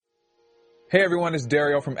Hey everyone, it's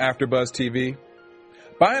Dario from AfterBuzz TV.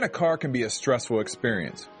 Buying a car can be a stressful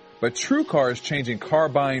experience, but TrueCar is changing car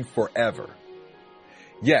buying forever.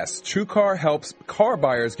 Yes, TrueCar helps car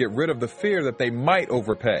buyers get rid of the fear that they might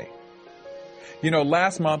overpay. You know,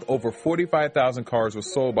 last month, over 45,000 cars were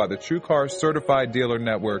sold by the TrueCar Certified Dealer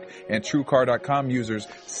Network, and TrueCar.com users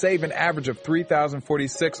save an average of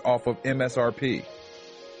 $3,046 off of MSRP.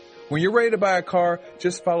 When you're ready to buy a car,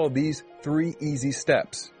 just follow these 3 easy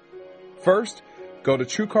steps. First, go to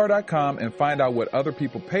TrueCar.com and find out what other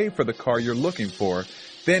people paid for the car you're looking for.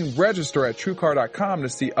 Then register at TrueCar.com to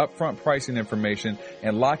see upfront pricing information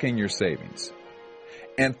and lock in your savings.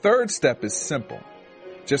 And third step is simple.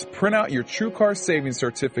 Just print out your TrueCar savings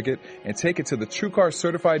certificate and take it to the TrueCar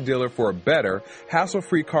certified dealer for a better,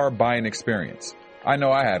 hassle-free car buying experience. I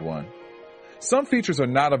know I had one. Some features are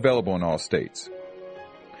not available in all states.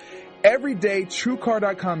 Every day,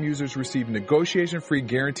 TrueCar.com users receive negotiation-free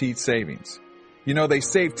guaranteed savings. You know, they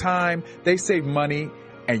save time, they save money,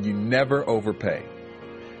 and you never overpay.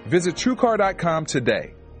 Visit TrueCar.com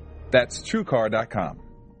today. That's TrueCar.com.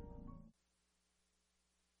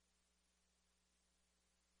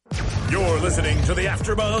 You're listening to the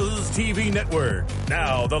AfterBuzz TV Network,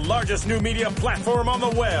 now the largest new media platform on the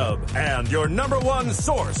web, and your #1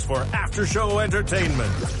 source for after-show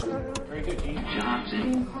entertainment. Very good, Keith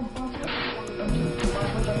Johnson.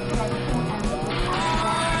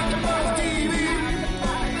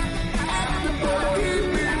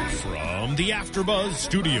 From the AfterBuzz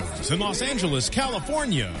Studios in Los Angeles,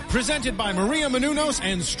 California, presented by Maria Menounos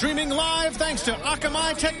and streaming live thanks to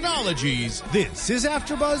Akamai Technologies, this is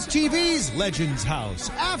AfterBuzz TV's Legends House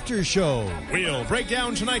After Show. We'll break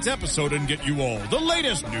down tonight's episode and get you all the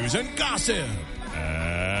latest news and gossip.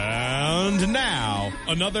 And now,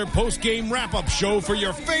 another post-game wrap-up show for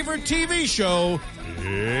your favorite TV show.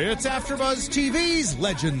 It's AfterBuzz TV's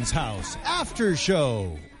Legends House After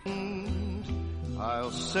Show.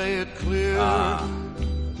 I'll say it clear.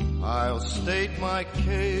 I'll state my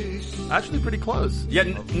case. Actually pretty close. Yeah,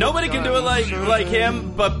 nobody can do it like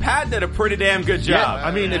him, but Pat did a pretty damn good job. Yeah,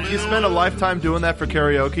 I mean, if you spend a lifetime doing that for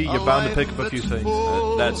karaoke, you're bound to pick up a few things.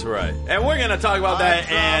 That's right. And we're going to talk about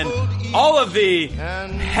that and all of the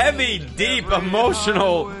heavy, deep,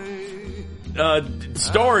 emotional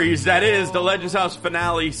stories that is the Legends House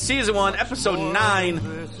finale, Season 1, Episode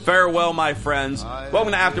 9, Farewell, My Friends.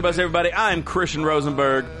 Welcome to AfterBuzz, everybody. I'm Christian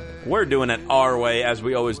Rosenberg. We're doing it our way, as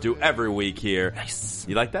we always do every week here. Nice.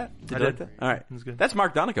 You like that? Did you like that? All right. That's good. That's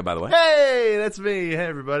Mark Donica, by the way. Hey, that's me. Hey,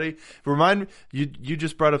 everybody. Remind me, you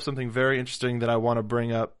just brought up something very interesting that I want to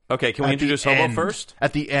bring up. Okay, can we introduce Hobo first?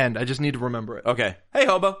 At the end. I just need to remember it. Okay. Hey,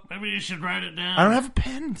 Hobo. Maybe you should write it down. I don't have a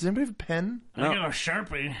pen. Does anybody have a pen? I got a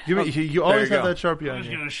Sharpie. You always you have go. that Sharpie on Always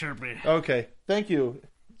you. got a Sharpie. Okay. Thank you.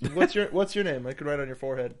 What's your name? I could write on your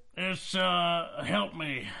forehead. It's, help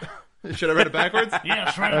me. Should I write it backwards?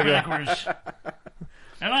 Yes, write it backwards.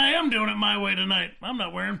 And I am doing it my way tonight. I'm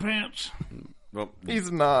not wearing pants. Well,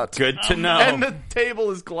 He's not. good to know. And the table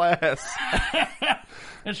is glass.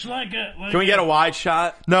 It's like a... Can we get a wide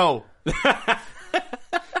shot? No.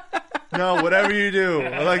 No, whatever you do.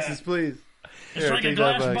 Alexis, please. It's Here, like a take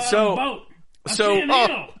that glass back. bottom boat. I so- see a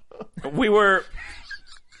needle.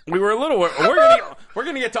 We were a little. We're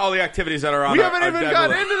gonna get to all the activities that are on. We our haven't even deadline.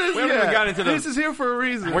 got into this We yet. haven't even got into This is here for a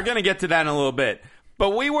reason. We're gonna get to that in a little bit.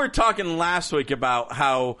 But we were talking last week about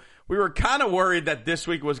how we were kind of worried that this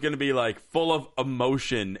week was going to be like full of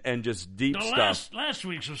emotion and just deep stuff. Last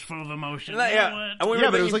week's was full of emotion. And You know what? and we Yeah,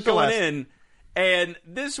 were but it was thinking like the going last- in, and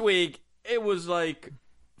this week it was like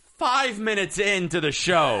 5 minutes into the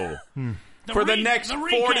show. For the next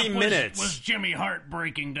recap 40 minutes. was Jimmy Hart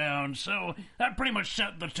breaking down, so that pretty much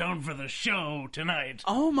set the tone for the show tonight.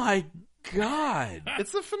 Oh my God.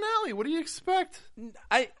 It's the finale. What do you expect?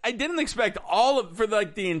 I didn't expect for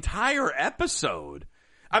like the entire episode.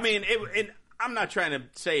 I mean, I'm not trying to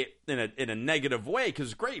say it in a negative way, because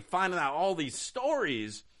it's great finding out all these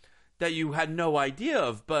stories that you had no idea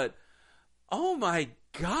of, but oh my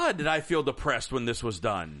God, did I feel depressed when this was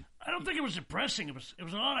done. I don't think it was depressing. It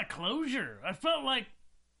was a lot of closure. I felt like,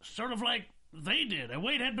 sort of like they did. A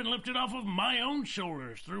weight had been lifted off of my own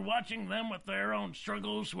shoulders through watching them with their own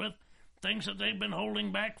struggles with things that they've been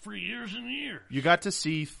holding back for years and years. You got to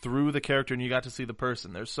see through the character and you got to see the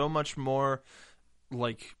person. There's so much more,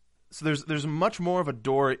 there's much more of a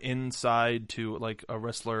door inside to like a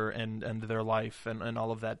wrestler and their life and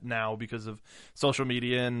all of that now because of social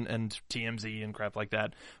media and TMZ and crap like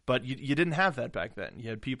that. But you didn't have that back then. You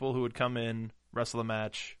had people who would come in, wrestle a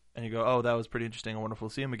match, and you go, oh, that was pretty interesting. I wonder if we'll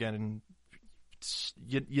see him again. And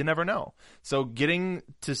you never know. So getting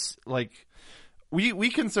to like we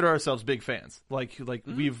consider ourselves big fans. Like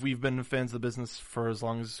we've been fans of the business for as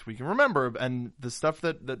long as we can remember, and the stuff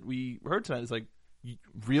that we heard tonight is like,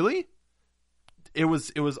 really? It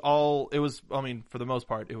was I mean, for the most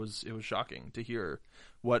part, it was shocking to hear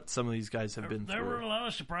what some of these guys have been through. There were a lot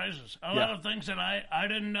of surprises, a lot of things that I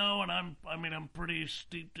didn't know, and I'm pretty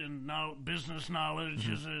steeped in business knowledge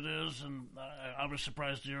as it is, and I was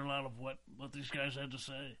surprised to hear a lot of what these guys had to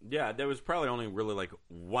say. Yeah, there was probably only really like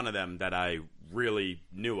one of them that I really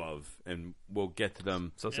knew of, and we'll get to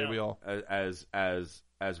them. So say we all as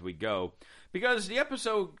we go, because the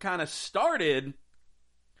episode kind of started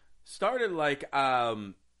like a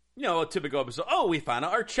typical episode. Oh, we found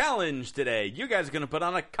out our challenge today. You guys are going to put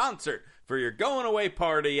on a concert for your going away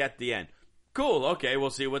party at the end. Cool. Okay,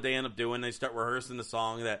 we'll see what they end up doing. They start rehearsing the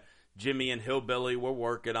song that Jimmy and Hillbilly were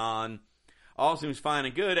working on. All seems fine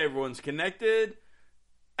and good. Everyone's connected.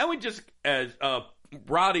 And we just, as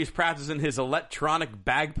Roddy's practicing his electronic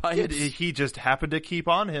bagpipes. He just happened to keep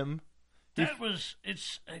on him.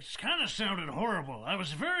 It's kind of sounded horrible. I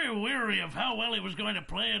was very weary of how well he was going to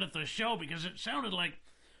play it at the show, because it sounded like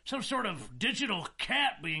some sort of digital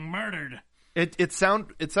cat being murdered. It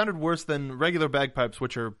sounded worse than regular bagpipes,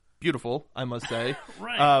 which are beautiful, I must say.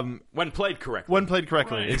 Right. When played correctly.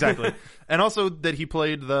 Right. Exactly. And also that he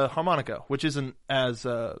played the harmonica, which isn't as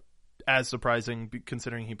surprising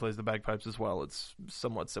considering he plays the bagpipes as well. It's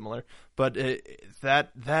somewhat similar. But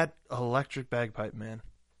that electric bagpipe, man.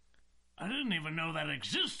 I didn't even know that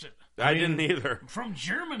existed. I didn't either. From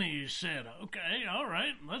Germany, you said. Okay, all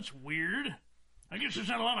right, that's weird. I guess there's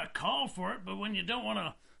not a lot of call for it, but when you don't want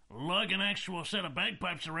to lug an actual set of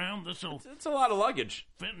bagpipes around, it's a lot of luggage.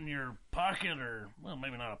 Fit in your pocket, or, well,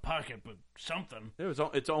 maybe not a pocket, but something.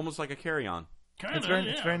 It's almost like a carry-on. Kind of,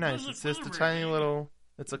 It's very nice. It's just a tiny little...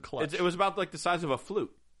 It's a clutch. It was about like the size of a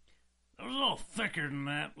flute. It was a little thicker than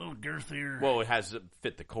that, a little girthier. Well, it has to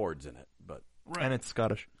fit the chords in it, but... Right. And it's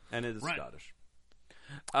Scottish. And it is Scottish.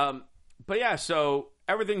 But yeah, so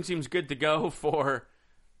everything seems good to go for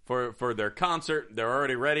their concert. They're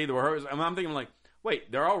already ready. I'm thinking like,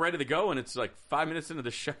 wait, they're all ready to go, and it's like 5 minutes into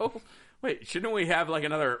the show? Wait, shouldn't we have like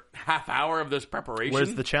another half hour of this preparation?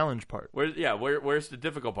 Where's the challenge part? Where's the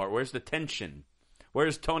difficult part? Where's the tension?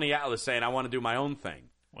 Where's Tony Atlas saying, I want to do my own thing?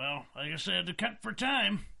 Well, I guess I had to cut for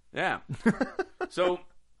time. Yeah. So...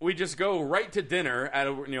 we just go right to dinner at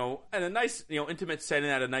a nice, intimate setting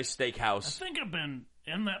at a nice steakhouse. I think I've been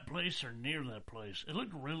in that place or near that place. It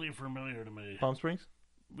looked really familiar to me. Palm Springs?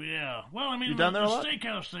 Yeah. Well, I mean, you down there a lot?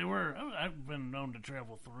 Steakhouse they were. I've been known to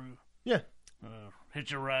travel through. Yeah.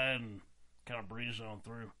 Hitch a ride and kind of breeze on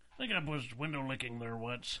through. I think I was window licking there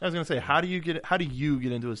once. I was going to say, how do you get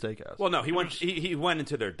into a steakhouse? Well, no, he went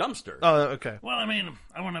into their dumpster. Oh, okay. Well, I mean,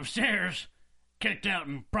 I went upstairs, kicked out,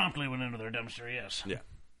 and promptly went into their dumpster. Yes. Yeah.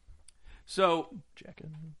 So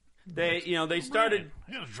they started.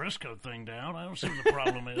 I got a dress code thing down. I don't see what the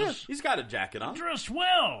problem is. Yeah, he's got a jacket on. Dressed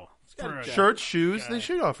well. Shirts, shoes. They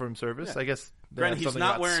should offer him service. Yeah. I guess. Granted, he's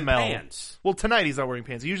not wearing smell. Pants. Well, tonight he's not wearing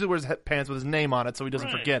pants. He usually wears pants with his name on it, so he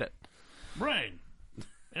doesn't forget it. Right.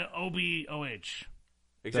 OBOH.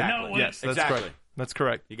 Exactly. No, yes, that's exactly. correct. That's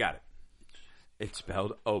correct. You got it. It's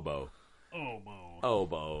spelled oboe.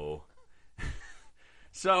 Oboe.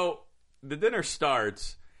 So the dinner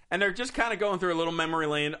starts. And they're just kind of going through a little memory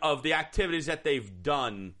lane of the activities that they've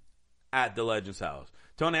done at the Legends house.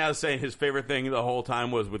 Tony was saying his favorite thing the whole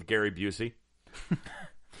time was with Gary Busey.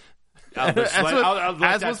 As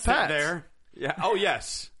was Pat. There. Yeah. Oh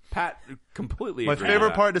yes, Pat completely. My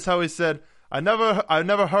favorite part is how he said, "I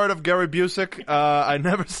never heard of Gary Busey. I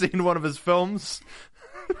never seen one of his films."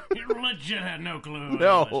 He legit had no clue.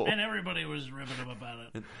 No. And everybody was ribbing him about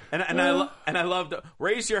it. And I loved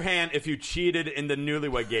raise your hand if you cheated in the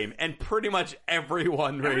Newlywed Game, and pretty much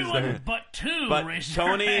everyone raised their hand. But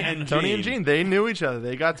Tony and Gene, they knew each other.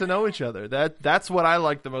 They got to know each other. That's what I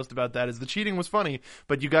liked the most about that. Is the cheating was funny,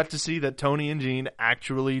 but you got to see that Tony and Gene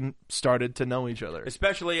actually started to know each other.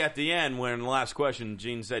 Especially at the end, when in the last question,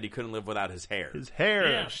 Gene said he couldn't live without his hair. His hair,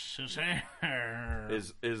 yes, his hair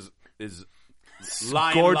is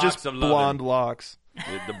lion gorgeous locks of blonde locks.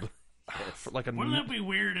 Wouldn't that be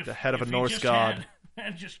weird if the head of if a he Norse just god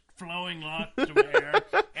had just flowing locks of hair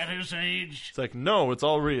at his age? It's like, no, it's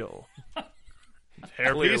all real.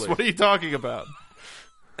 Hairpiece? Clearly. What are you talking about?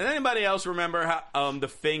 And anybody else remember how, the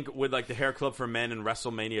Fink with like the hair club for men in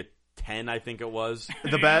WrestleMania 10? I think it was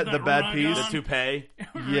the bad piece, the toupee.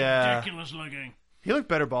 Yeah, ridiculous looking. He looked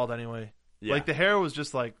better bald anyway. Yeah. Like the hair was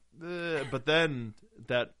just like, but then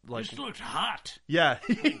that like just looked hot. Yeah.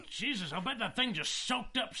 Jesus, I'll bet that thing just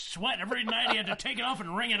soaked up sweat every night. He had to take it off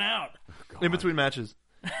and wring it out in between matches.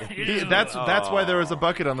 That's why there was a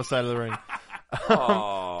bucket on the side of the ring.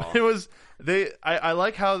 Oh. It was I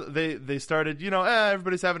like how they started.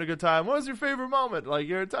 Everybody's having a good time. What was your favorite moment? Like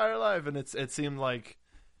your entire life, and it seemed like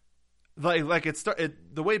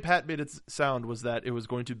the way Pat made it sound was that it was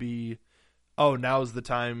going to be, oh, now's the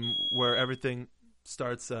time where everything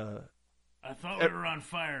starts. I thought we were on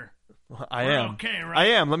fire. I We're am. okay, right? I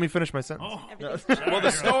am. Let me finish my sentence. Oh, Well,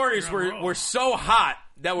 the stories were so hot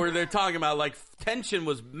that they're talking about like tension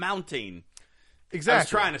was mounting. Exactly. I was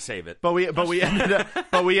trying to save it. But we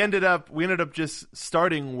ended up just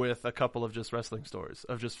starting with a couple of just wrestling stories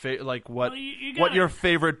of just what Well, you what gotta- your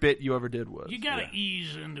favorite bit you ever did was. You got to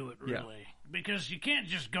ease into it, Yeah. really, because you can't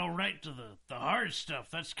just go right to the hard stuff.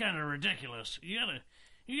 That's kind of ridiculous. You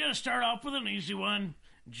gotta start off with an easy one.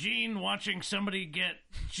 Gene watching somebody get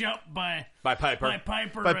jumped by Piper. by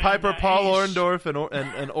Piper, By and, Piper, Paul Ace. Orndorff,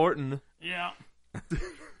 and Orton. Yeah,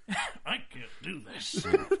 I can't do this.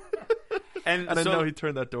 And I didn't so, know he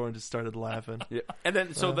turned that door and just started laughing. yeah. And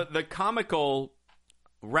then so the comical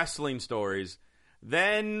wrestling stories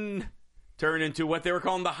then turn into what they were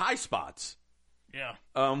calling the high spots, Yeah,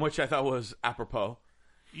 which I thought was apropos.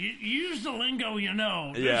 you use the lingo you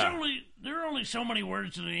know. Yeah. There are only so many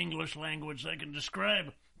words in the English language that can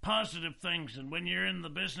describe positive things, and when you're in the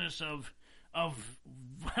business of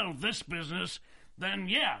this business, then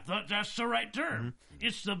yeah, that's the right term. Mm-hmm.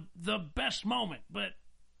 It's the best moment, but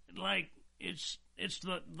like it's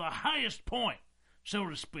the highest point, so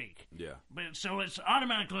to speak. Yeah. But so it's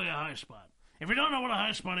automatically a high spot. If you don't know what a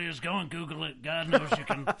high spot is, go and Google it. God knows you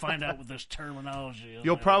can find out what this terminology is.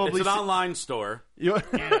 You'll probably It's an online store.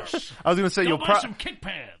 Yes. I was going to say Go you'll buy some kick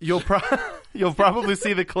pads. you'll probably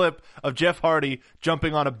see the clip of Jeff Hardy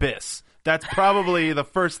jumping on Abyss. That's probably the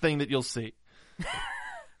first thing that you'll see.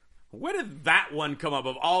 Where did that one come up?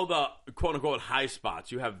 Of all the quote unquote high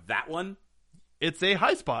spots, you have that one? It's a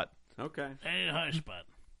high spot. Okay. A high spot.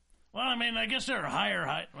 Well, I mean, I guess there are higher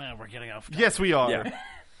height. Well, we're getting off topic. Yes, we are. Yeah.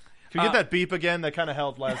 Can we get that beep again? That kind of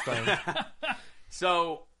helped last time.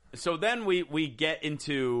 So then we get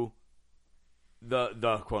into the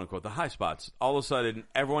quote unquote the high spots. All of a sudden,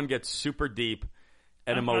 everyone gets super deep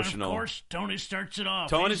and emotional. Of course, Tony starts it off.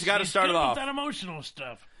 Tony's gotta start good it off. with that emotional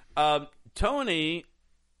stuff. Tony,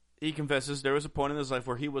 he confesses there was a point in his life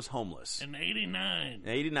where he was homeless. In '89. In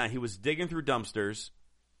 89, he was digging through dumpsters,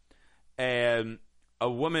 and a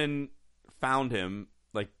woman found him,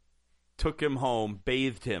 like, took him home,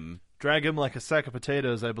 bathed him. Drag him like a sack of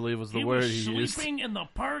potatoes, I believe was the word was he used. sleeping in the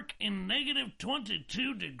park in negative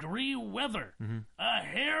 22-degree weather. Mm-hmm. A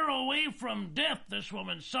hair away from death, this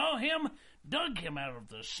woman saw him, dug him out of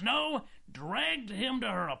the snow, dragged him to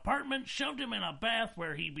her apartment, shoved him in a bath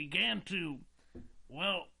where he began to,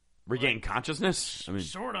 well, Regain consciousness? I mean,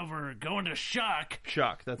 sort of, or go into shock.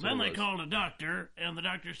 Shock. That's Then what it they was. called a doctor, and the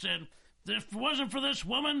doctor said, if it wasn't for this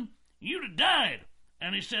woman, you'd have died.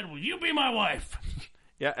 And he said, will you be my wife?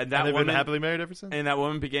 yeah, and that And they've woman been happily married ever since? and that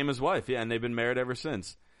woman became his wife. Yeah, and they've been married ever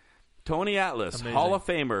since. Tony Atlas, Amazing. Hall of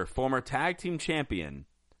Famer, former tag team champion,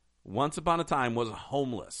 once upon a time was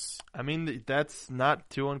homeless. I mean, that's not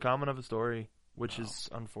too uncommon of a story, which is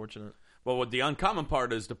unfortunate. Well, what the uncommon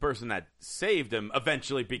part is the person that saved him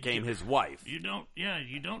eventually became his wife. You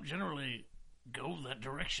don't generally go that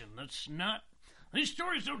direction. That's not. These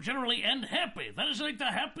stories don't generally end happy. That is like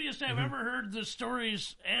the happiest I've ever heard the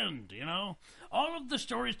stories end, you know? All of the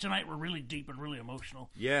stories tonight were really deep and really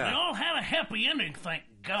emotional. Yeah. They all had a happy ending, thank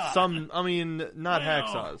God. Some, I mean, not Well,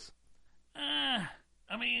 hacksaws.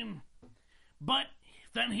 But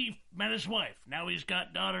then he met his wife. Now he's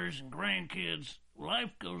got daughters and grandkids.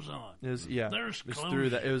 Life goes on. There's There's through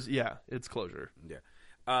that. It's closure. Yeah.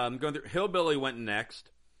 Going through Hillbilly went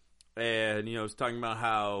next, and was talking about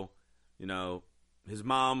how his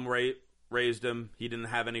mom raised him. He didn't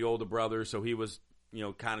have any older brothers, so he was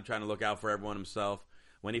kind of trying to look out for everyone himself.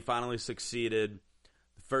 When he finally succeeded,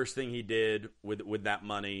 the first thing he did with that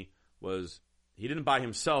money was he didn't buy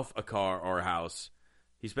himself a car or a house.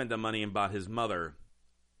 He spent that money and bought his mother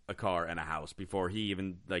a car and a house before he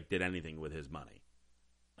even did anything with his money.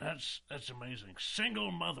 That's amazing.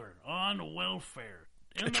 Single mother on welfare.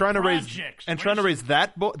 Trying to raise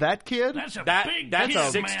that kid. That's a That big that's kid,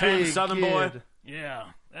 a 6'10" man. Southern kid. boy. Yeah,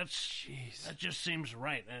 that just seems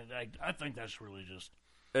right. And I think that's really just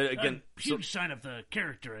Again, a huge sign of the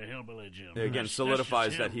character of Hillbilly Jim. again, That's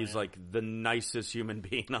solidifies just that him, he's man. the nicest human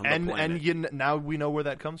being on the And planet. now we know where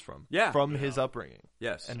that comes from. Yeah. From his upbringing.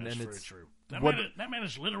 Yes. And That's and very it's true. That what- man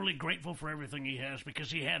is literally grateful for everything he has because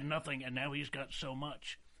he had nothing and now he's got so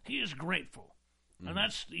much. He is grateful. And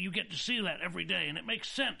you get to see that every day and it makes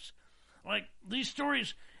sense. Like these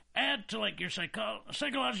stories, add to like your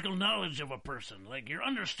psychological knowledge of a person, like your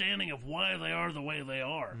understanding of why they are the way they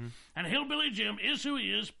are. And Hillbilly Jim is who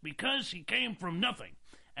he is because he came from nothing,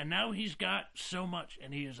 and now he's got so much,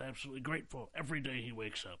 and he is absolutely grateful every day he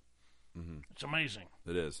wakes up. It's amazing.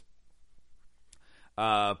 It is.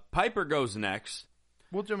 Piper goes next.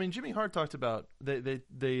 Well, I mean, Jimmy Hart talked about they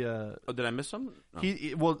Oh, did I miss something?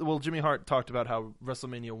 No. Well, Jimmy Hart talked about how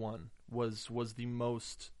WrestleMania 1 was the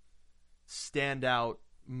most standout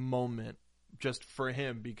moment just for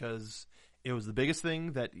him because it was the biggest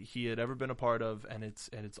thing that he had ever been a part of, and it's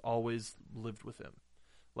always lived with him,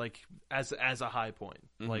 like as a high point.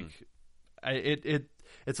 Like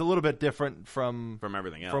it's a little bit different from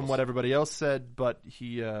everything else, from what everybody else said, but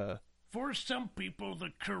he. For some people,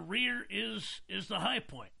 the career is the high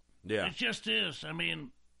point. Yeah. It just is. I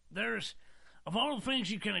mean, there's, of all the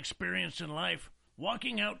things you can experience in life,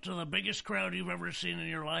 walking out to the biggest crowd you've ever seen in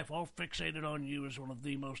your life, all fixated on you, is one of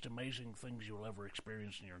the most amazing things you'll ever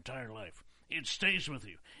experience in your entire life. It stays with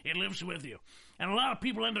you. It lives with you. And a lot of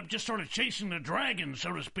people end up just sort of chasing the dragon,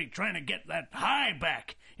 so to speak, trying to get that high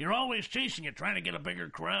back. You're always chasing it, trying to get a bigger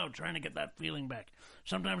crowd, trying to get that feeling back.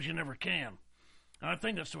 Sometimes you never can. And I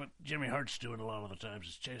think that's what Jimmy Hart's doing a lot of the times,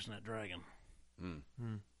 is chasing that dragon.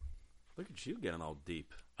 Look at you getting all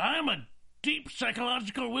deep. I'm a deep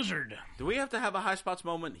psychological wizard. Do we have to have a high spots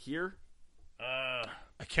moment here?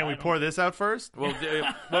 Can we pour this out first? We'll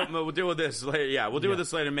deal with this later. Yeah, we'll deal with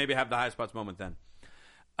this later. Maybe have the high spots moment then.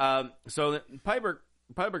 So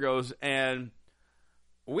Piper goes, and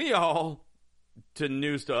we all, to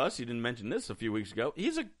news to us, he didn't mention this a few weeks ago,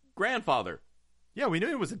 he's a grandfather. Yeah, we knew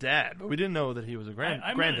he was a dad, but we didn't know that he was a I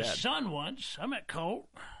granddad. met his son once. I met Colt.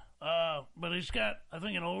 But he's got, I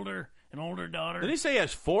think, an older daughter. Did he say he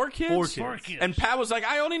has 4 kids? 4 kids. 4 kids. And Pat was like,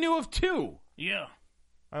 I only knew of 2. Yeah.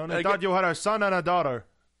 I only thought you had a son and a daughter.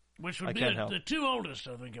 Which would I be can't help. the 2 oldest,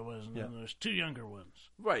 I think it was. And then there's 2 younger ones.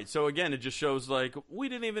 Right. So again, it just shows like we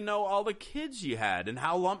didn't even know all the kids you had, and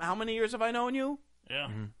how many years have I known you? Yeah.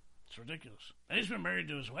 It's ridiculous. And he's been married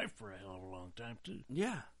to his wife for a hell of a long time, too.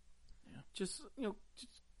 Yeah. Just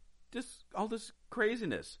just all this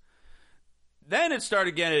craziness. Then it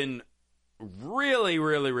started getting really,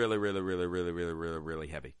 really, really, really, really, really, really, really, really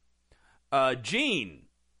heavy. Gene,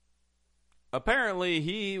 apparently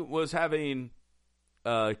he was having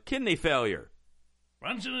kidney failure.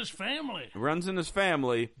 Runs in his family.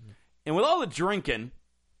 And with all the drinking,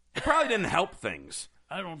 it probably didn't help things.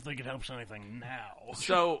 I don't think it helps anything now.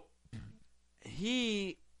 So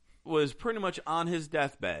he was pretty much on his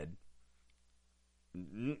deathbed.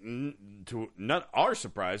 To not our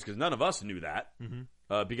surprise, because none of us knew that,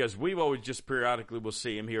 because we've always just periodically will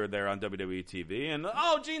see him here or there on WWE TV, and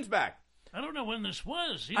Gene's back. I don't know when this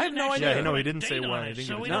was. I have no idea. Yeah, no, he didn't say when.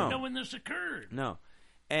 So we don't know when this occurred. No,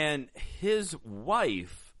 and his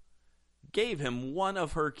wife gave him one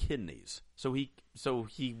of her kidneys, so he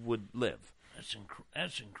would live. That's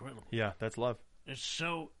incredible. Yeah, that's love. It's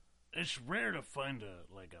rare to find a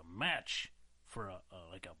match for a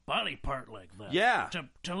body part like that. Yeah.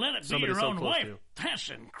 To let it Somebody be your so own close wife, to you. that's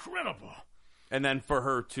incredible. And then for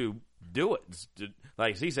her to do it,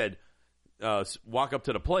 like he said, walk up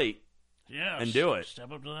to the plate and do it.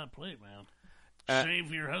 Step up to that plate, man.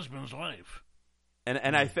 Save your husband's life.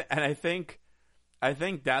 And I think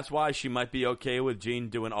that's why she might be okay with Gene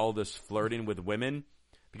doing all this flirting with women,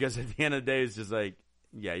 because at the end of the day, it's just like,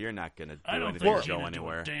 yeah, you're not going to do anything or go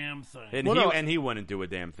anywhere. Do a damn thing. And he wouldn't do a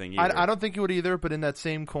damn thing either. I don't think he would either, but in that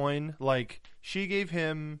same coin, like, she gave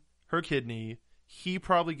him her kidney, he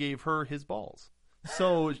probably gave her his balls.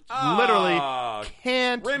 So, literally,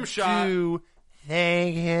 can't rim shot. do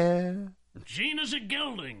thank you. Gene is a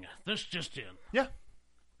gelding. This just in. Yeah.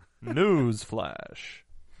 News flash.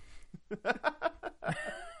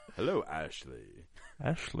 Hello, Ashley.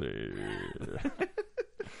 Ashley.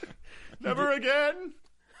 Never again.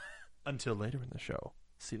 Until later in the show.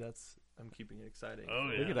 See, I'm keeping it exciting. Oh,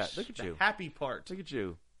 yeah. Look at that. Look at you. Happy part. Look at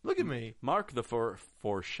you. Look at me. Mark the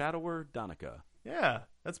foreshadower Donica. Yeah,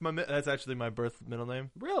 that's actually my birth middle name.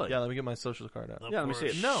 Really? Yeah, let me get my social card out. Yeah, let me see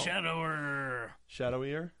it. No.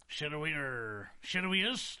 Shadowiest.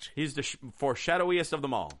 He's the foreshadowiest of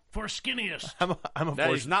them all. For skinniest. I'm a That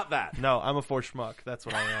is not that. No, I'm a for schmuck. That's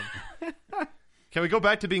what I am. Can we go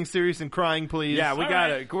back to being serious and crying, please? Yeah, we got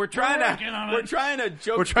it. We're trying to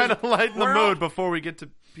joke. We're trying to lighten the mood before we get to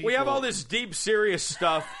people. We have all this deep, serious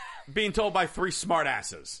stuff being told by 3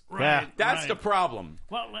 smartasses. Right. Yeah. That's the problem.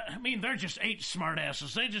 Well, I mean, they're just 8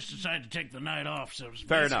 smartasses. They just decided to take the night off. So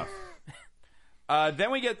Fair enough.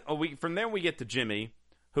 Then we get to Jimmy,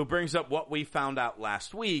 who brings up what we found out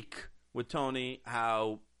last week with Tony,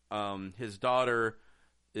 how his daughter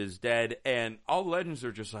is dead, and all the legends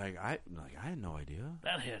are just like, I had no idea.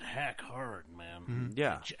 That hit Hack hard, man. Mm-hmm.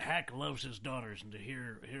 Yeah. Hack loves his daughters, and to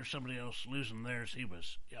hear somebody else losing theirs, he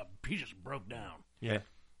just broke down. Yeah.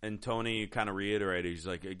 And Tony kind of reiterated, he's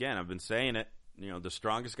like, again, I've been saying it, the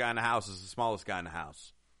strongest guy in the house is the smallest guy in the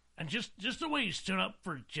house. And just the way he stood up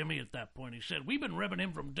for Jimmy at that point, he said, we've been ribbing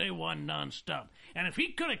him from day one nonstop. And if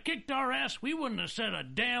he could have kicked our ass, we wouldn't have said a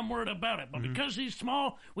damn word about it. But because he's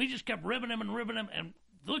small, we just kept ribbing him. And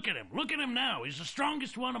look at him now. He's the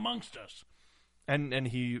strongest one amongst us. And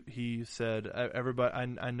he said,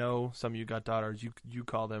 everybody, I know some of you got daughters. You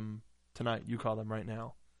call them tonight. You call them right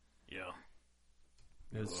now. Yeah.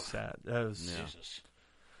 It was sad. That was Jesus.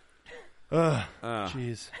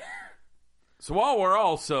 Jeez. So while we're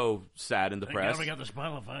all so sad and Thank depressed, God we got this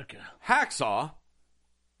bottle of vodka. Hacksaw,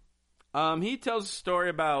 he tells a story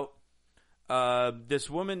about this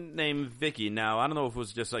woman named Vicky. Now, I don't know if it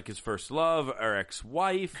was just like his first love or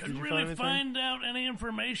ex-wife. Couldn't really find out any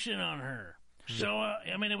information on her. So,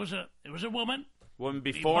 it was a woman. Woman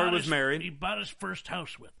before he was married. He bought his first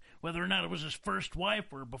house with. Whether or not it was his first wife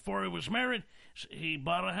or before he was married, he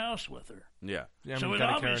bought a house with her. Yeah. So it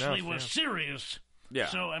obviously was serious. Yeah.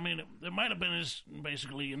 So, it might have been his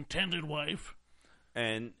basically intended wife.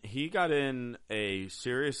 And he got in a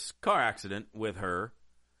serious car accident with her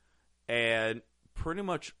and pretty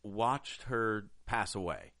much watched her pass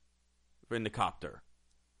away in the copter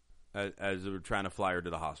as they were trying to fly her to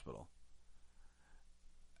the hospital.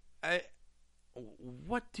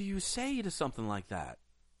 What do you say to something like that?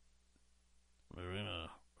 We're in a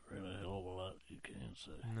hell of a lot you can't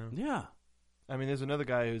say. No. Yeah. There's another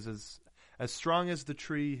guy who's as strong as the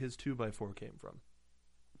tree his 2x4 came from.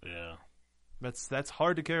 Yeah. That's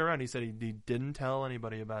hard to carry around. He said he didn't tell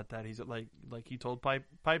anybody about that. He's like he told Pipe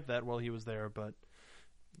that while he was there, but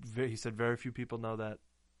he said very few people know that.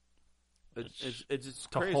 It's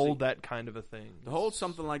to crazy. Hold that kind of a thing. To hold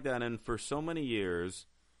something like that in for so many years,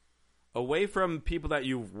 away from people that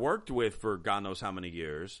you've worked with for God knows how many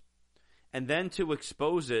years, and then to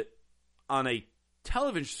expose it on a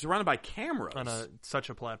television surrounded by cameras. On such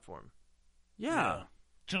a platform. Yeah.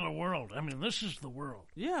 To the world. This is the world.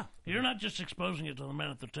 Yeah. You're not just exposing it to the men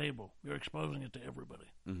at the table. You're exposing it to everybody.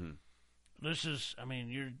 Mm-hmm. This is,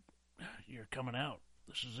 you're coming out.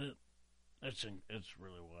 This is it. It's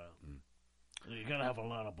really wild. Mm. You gotta have a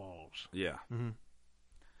lot of balls. Yeah.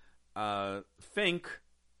 Mm-hmm. Fink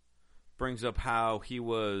brings up how he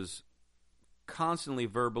was constantly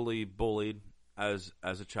verbally bullied as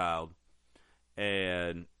a child,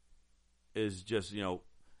 and is just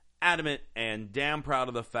adamant and damn proud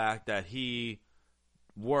of the fact that he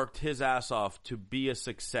worked his ass off to be a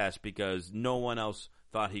success because no one else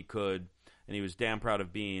thought he could, and he was damn proud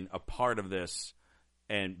of being a part of this,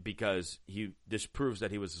 and because this proves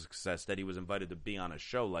that he was a success, that he was invited to be on a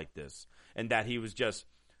show like this, and that he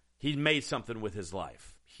made something with his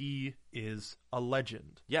life. He is a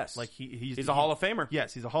legend. Yes. He's a Hall of Famer.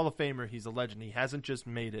 Yes, he's a Hall of Famer. He's a legend. He hasn't just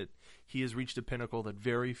made it. He has reached a pinnacle that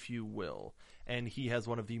very few will. And he has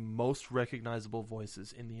one of the most recognizable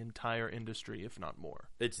voices in the entire industry, if not more.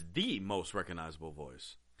 It's the most recognizable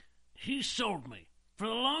voice. He sold me. For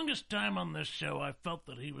the longest time on this show, I felt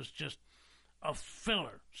that he was just a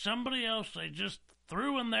filler. Somebody else they just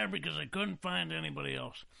threw in there because they couldn't find anybody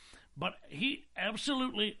else. But he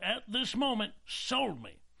absolutely, at this moment, sold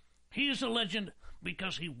me. He is a legend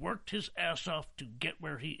because he worked his ass off to get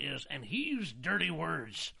where he is, and he used dirty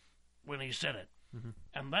words when he said it. Mm-hmm.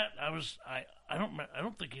 And that I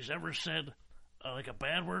don't think he's ever said like a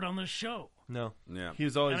bad word on this show. No, yeah, he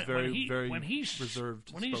was always very reserved.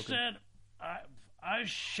 When he said, "I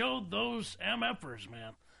showed those MFers,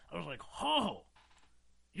 man," I was like, "Oh,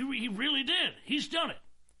 he really did. He's done it.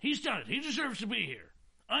 He's done it. He deserves to be here.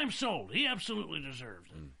 I'm sold. He absolutely deserves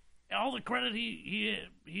it. All the credit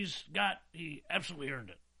he's got, he absolutely earned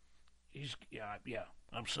it.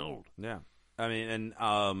 I'm sold. Yeah,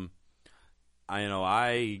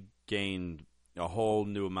 I gained a whole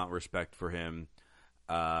new amount of respect for him.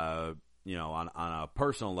 On a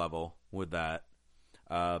personal level with that.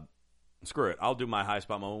 Screw it. I'll do my high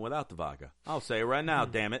spot moment without the vodka. I'll say it right now,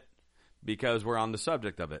 damn it, because we're on the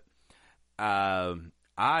subject of it.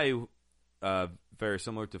 Very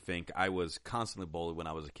similar to Fink, I was constantly bullied when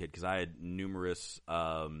I was a kid because I had numerous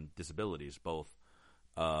disabilities, both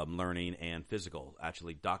learning and physical.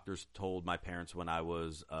 Actually, doctors told my parents when I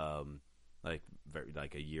was a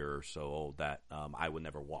year or so old that I would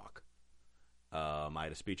never walk. I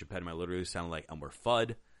had a speech impediment. I literally sounded like Elmer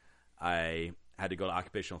Fudd. I had to go to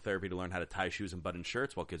occupational therapy to learn how to tie shoes and button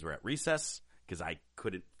shirts while kids were at recess because I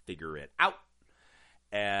couldn't figure it out.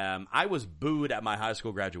 I was booed at my high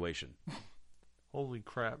school graduation. Holy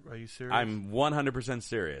crap! Are you serious? I'm 100%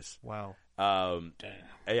 serious. Wow.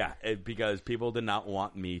 Yeah, because people did not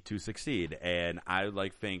want me to succeed, and I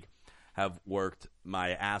think have worked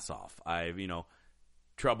my ass off. I've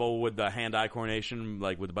trouble with the hand-eye coordination,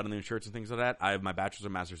 like with the button-down shirts and things like that. I have my bachelor's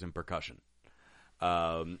and master's in percussion.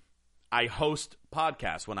 I host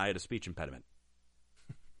podcasts when I had a speech impediment.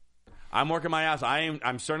 I'm working my ass.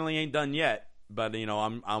 I'm certainly ain't done yet, but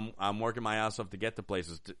I'm working my ass off to get to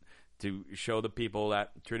places to show the people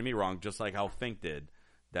that treated me wrong, just like how Fink did.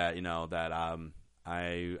 That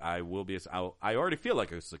I will be. I already feel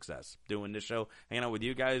like a success doing this show, hanging out with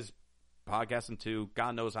you guys, podcasting to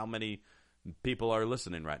God knows how many people are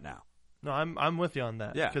listening right now. No, I'm with you on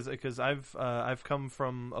that. Yeah, because I've come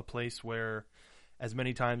from a place where, as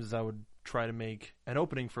many times as I would try to make an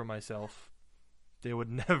opening for myself, they would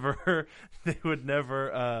never.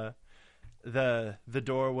 The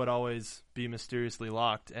door would always be mysteriously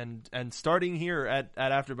locked, and starting here at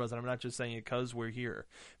AfterBuzz, and I'm not just saying it because we're here,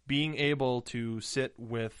 being able to sit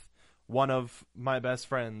with one of my best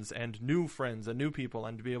friends and new people,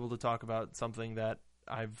 and to be able to talk about something that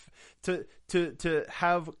I've to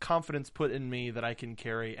have confidence put in me that I can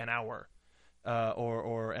carry an hour,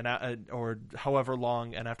 or however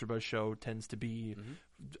long an AfterBuzz show tends to be,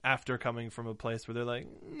 after coming from a place where they're like,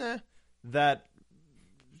 nah, that's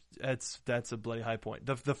a bloody high point.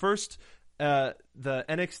 The first the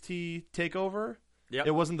NXT takeover,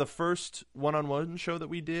 it wasn't the first one-on-one show that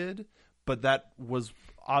we did, but that was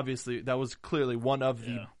clearly one of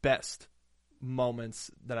the best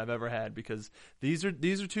moments that I've ever had, because these are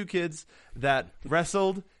two kids that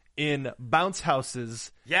wrestled in bounce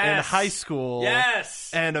houses in high school,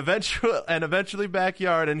 and eventually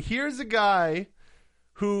backyard. And here's a guy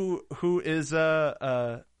who is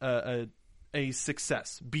a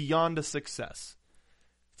success beyond a success.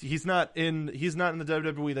 He's not in the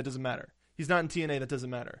WWE. That doesn't matter. He's not in TNA. That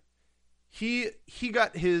doesn't matter. He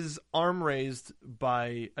got his arm raised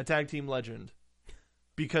by a tag team legend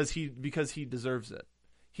because he deserves it.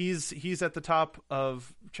 He's at the top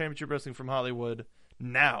of Championship Wrestling from Hollywood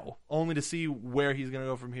now, only to see where he's going to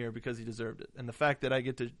go from here, because he deserved it. And the fact that I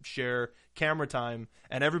get to share camera time,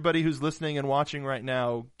 and everybody who's listening and watching right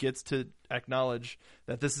now gets to acknowledge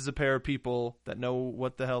that this is a pair of people that know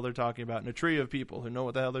what the hell they're talking about, and a trio of people who know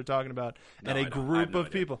what the hell they're talking about, and a group of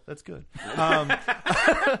people. That's good.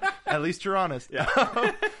 At least you're honest. Yeah.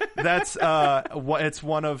 That's it's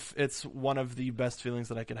one of the best feelings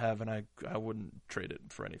that I could have, and I wouldn't trade it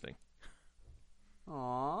for anything.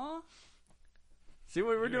 Aww. See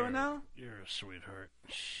what we're doing now? You're a sweetheart.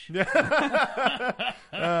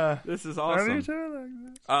 This is awesome.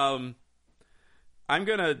 I'm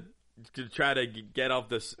gonna try to get off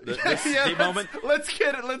this moment. Let's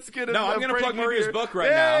get it. No, I'm gonna plug Maria's book right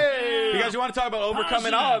now, because you want to talk about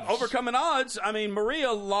overcoming odds. I mean,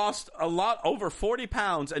 Maria lost a lot, over 40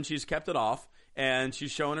 pounds, and she's kept it off. And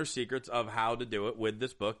she's showing her secrets of how to do it with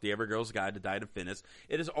this book, The Every Girl's Guide to Diet and Fitness.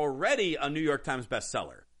 It is already a New York Times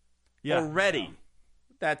bestseller. Yeah. Already. Yeah.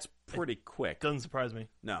 That's pretty quick. Doesn't surprise me.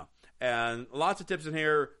 No. And lots of tips in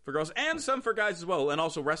here for girls and some for guys as well. And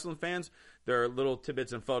also wrestling fans, there are little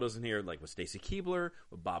tidbits and photos in here, like with Stacy Keibler,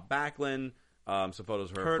 with Bob Backlund, some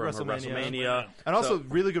photos of her from her WrestleMania. And also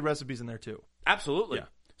really good recipes in there, too. Absolutely. Yeah.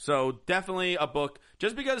 So definitely a book.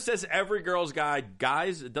 Just because it says Every Girl's Guide,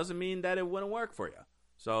 guys, it doesn't mean that it wouldn't work for you.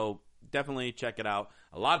 So definitely check it out.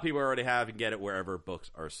 A lot of people already have and get it wherever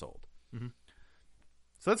books are sold. Mm-hmm.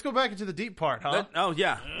 So let's go back into the deep part, huh? Back to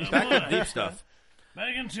the deep stuff.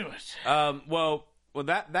 Back into it. Well,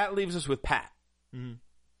 that leaves us with Pat. Mm-hmm.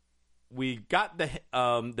 We got the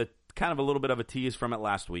kind of a little bit of a tease from it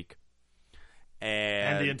last week,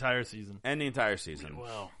 and the entire season.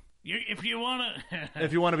 Well, if you want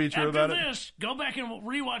to be true about it, go back and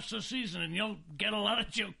rewatch the season, and you'll get a lot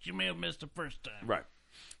of jokes you may have missed the first time. Right,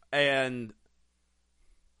 and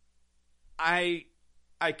I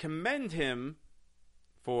commend him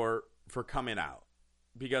for coming out,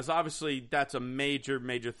 because obviously that's a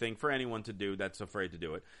major thing for anyone to do that's afraid to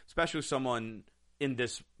do it, especially someone in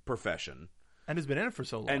this profession and has been in it for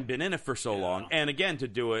so long. And again, to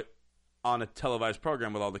do it on a televised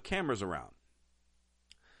program with all the cameras around.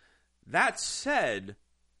 That said,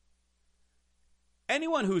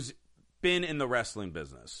 anyone who's been in the wrestling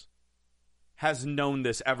business has known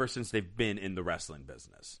this ever since they've been in the wrestling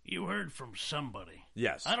business. You heard from somebody.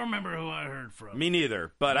 Yes. I don't remember who I heard from. Me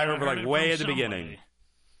neither, but I remember way at the beginning.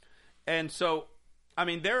 And so, I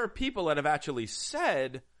mean, there are people that have actually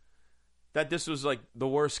said that this was like the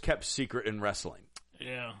worst kept secret in wrestling.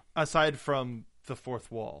 Yeah. Aside from the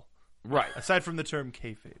fourth wall. Right. Aside from the term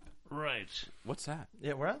kayfabe. Right. What's that?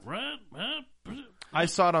 Yeah, we're at? Right. I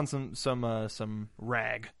saw it on some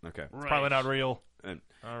rag. Okay. It's probably not real. And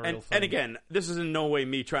again, this is in no way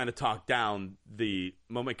me trying to talk down the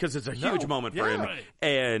moment, because it's a huge moment for him,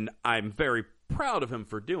 and I'm very proud of him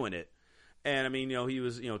for doing it. And I mean, he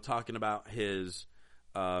was talking about his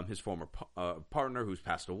former partner who's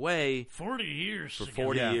passed away 40 years for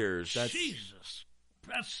 40 years. Jesus,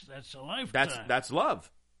 that's a lifetime. That's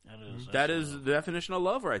love. That is the definition of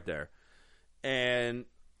love right there. And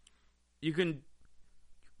you can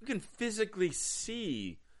physically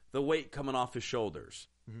see the weight coming off his shoulders,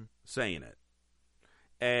 saying it,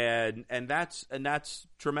 and that's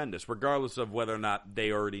tremendous, regardless of whether or not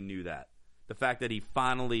they already knew that. The fact that he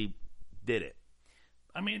finally did it.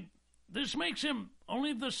 I mean, this makes him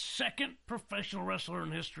only the second professional wrestler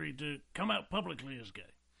in history to come out publicly as gay.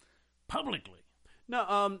 Publicly.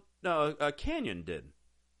 No, Canyon did.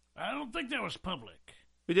 I don't think that was public.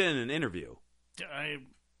 We did in an interview.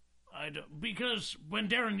 Because when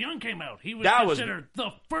Darren Young came out, he was considered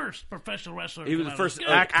the first professional wrestler. He was the first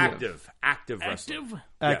active wrestler.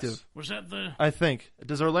 Active? Yes. Was that the... I think.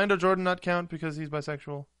 Does Orlando Jordan not count because he's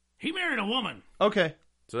bisexual? He married a woman. Okay.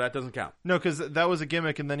 So that doesn't count. No, because that was a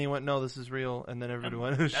gimmick, and then he went, no, this is real, and then everybody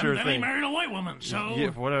went, sure then thing. He married a white woman, so... Yeah,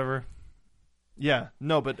 whatever. Yeah,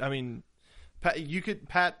 no, but, I mean...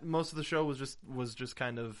 Pat, most of the show was just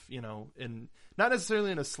kind of, in not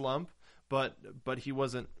necessarily in a slump, but he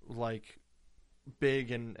wasn't like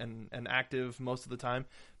big and active most of the time.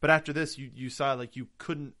 But after this, you saw like you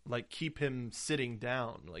couldn't like keep him sitting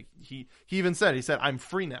down. Like he even said, I'm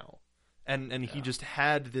free now, and he just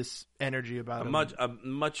had this energy about him. A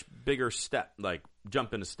much bigger step, like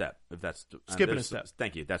jumping a step, if that's skipping a step.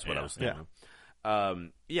 Thank you. That's what I was thinking.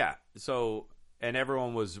 Yeah. So. And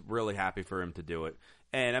everyone was really happy for him to do it.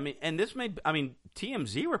 And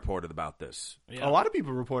TMZ reported about this. Yeah. A lot of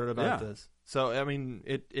people reported about this. So, I mean,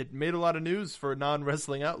 it made a lot of news for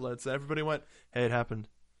non-wrestling outlets. Everybody went, hey, it happened.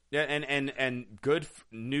 Yeah, and good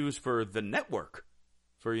news for the network.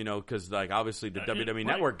 Because, like, obviously the WWE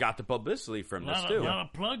Network got the publicity from this, too. A lot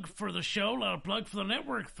of plug for the show, a lot of plug for the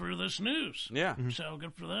network through this news. Yeah. So,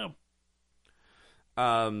 good for them.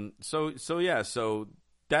 So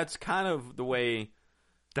that's kind of the way.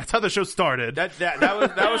 That's how the show started. That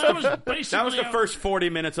was the first 40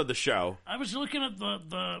 minutes of the show. I was looking at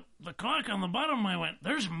the clock on the bottom. I went,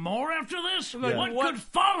 "There's more after this. Yeah. What could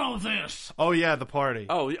follow this?" Oh yeah, the party.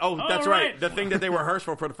 Oh, that's right. The thing that they rehearsed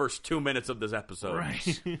for the first 2 minutes of this episode.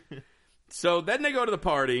 Right. So then they go to the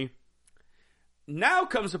party. Now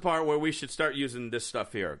comes the part where we should start using this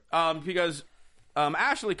stuff here, because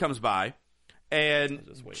Ashley comes by, and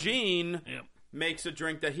Gene. Yep. Makes a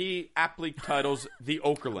drink that he aptly titles the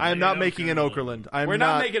Okerlund. I am not making an Okerlund. We're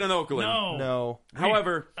not making an Okerlund. No.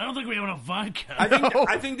 However, I don't think we have enough vodka.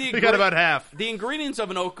 I think we got about half. The ingredients of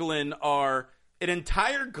an Okerlund are an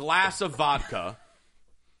entire glass of vodka,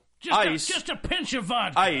 ice, just a pinch of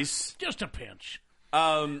vodka, ice, just a pinch,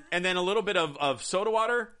 and then a little bit of soda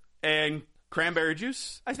water and cranberry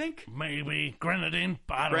juice. I think maybe grenadine.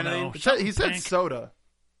 I don't know. He said soda,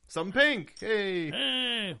 some pink.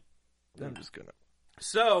 Hey. I'm just gonna.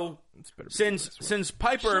 So since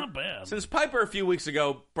Piper a few weeks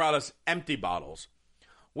ago brought us empty bottles,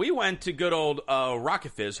 we went to good old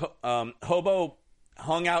Rocket Fizz. Hobo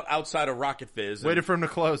hung out outside of Rocket Fizz, waited for him to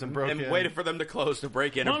close and waited for them to close to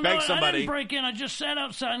break in or beg somebody. I didn't break in. I just sat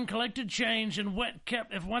outside and collected change and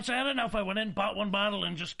once I had enough, I went in, bought one bottle,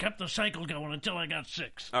 and just kept the cycle going until I got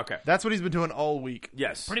 6. Okay, that's what he's been doing all week.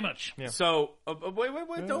 Yes, pretty much. Yeah. So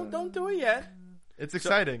wait, don't do it yet. It's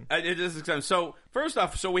exciting. It is exciting. So first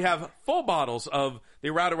off, we have full bottles of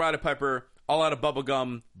the Rowdy Piper all out of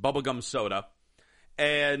bubblegum soda,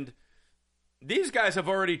 and these guys have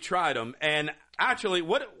already tried them. And actually,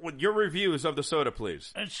 what your reviews of the soda,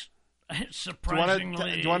 please? It's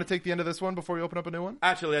surprisingly. Do you want to take the end of this one before you open up a new one?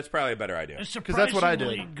 Actually, that's probably a better idea. It's because that's what I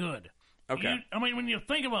did. Good. Okay. When you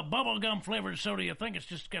think about bubblegum flavored soda, you think it's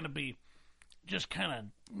just going to be just kind of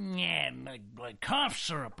like cough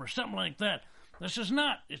syrup or something like that. This is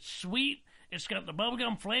not. It's sweet. It's got the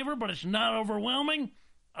bubblegum flavor, but it's not overwhelming.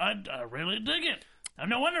 I really dig it.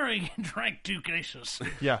 No wonder he drank 2 cases.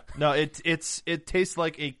 Yeah. No, it tastes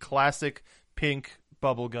like a classic pink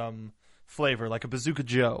bubblegum flavor, like a Bazooka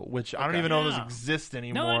Joe, which I don't even know if those exist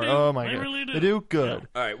anymore. No, they do. Oh my god. Really do. They do? Good.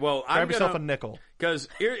 Yeah. All right, well, grab yourself a nickel. Because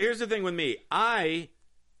here's the thing with me. I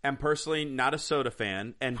am personally not a soda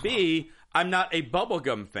fan, and B, I'm not a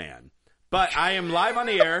bubblegum fan. But I am live on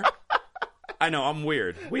the air. I know, I'm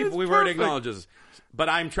weird. We've already acknowledged this. But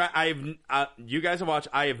you guys have watched.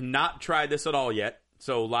 I have not tried this at all yet.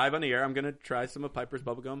 So live on the air, I'm going to try some of Piper's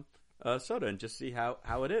bubblegum soda and just see how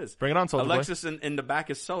it is. Bring it on, Soldier Boy. Alexis in the back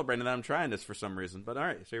is celebrating that I'm trying this for some reason. But all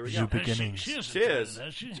right, so here we go. She is. Cheers.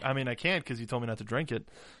 I mean, I can't because you told me not to drink it.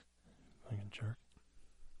 Fucking jerk.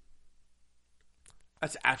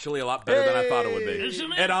 That's actually a lot better than I thought it would be.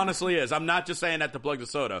 Isn't it? It honestly is. I'm not just saying that to plug the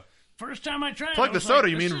soda. First time I tried it, Plug I the was soda. like,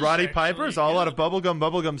 You this mean is Roddy actually Piper's all out good. of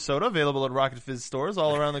bubblegum soda available at Rocket Fizz stores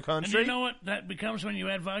all around the And country? you know what that becomes when you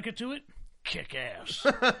add vodka to it? Kick ass.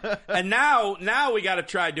 And now we got to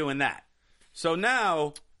try doing that. So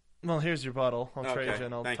now, Well, here's your bottle. I'll trade you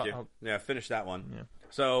and I'll thank you. I'll- Yeah, finish that one. Yeah.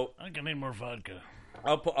 So I think I need more vodka.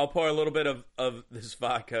 I'll pour a little bit of this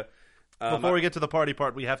vodka. Before we get to the party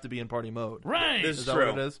part, we have to be in party mode. Right. This Is is that true.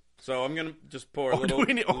 what it is? So I'm gonna just pour a Or little.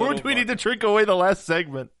 do we need to drink away the last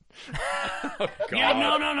segment?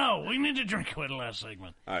 Yeah, no. We need to drink away the last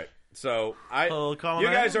segment. All right. So Oh, column you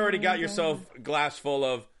A? guys already got yourself a glass full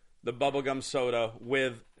of the bubblegum soda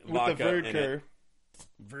with vodka the in it.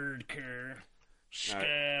 Vodka. All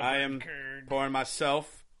right. I am pouring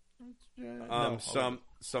myself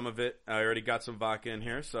some of it. I already got some vodka in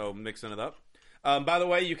here, so mixing it up. By the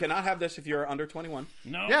way, you cannot have this if you're under 21.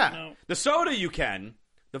 No, Yeah. no. The soda you can.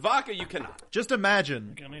 The vodka you cannot. Just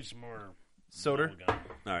imagine. I need some more Soda? bubblegum.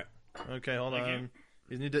 All right. Okay, hold Thank on.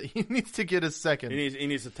 He needs to get a second. He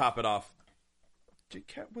needs to top it off.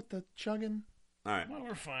 Cat with the chugging. All right. Well,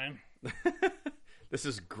 we're fine. This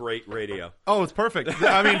is great radio. Oh, it's perfect.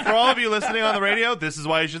 I mean, for all of you listening on the radio, this is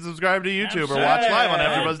why you should subscribe to YouTube or watch live on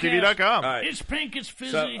AfterBuzzTV.com. All right. It's pink. It's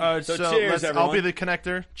fizzy. So cheers, everyone. I'll be the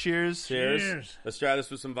connector. Cheers. Cheers. Let's try this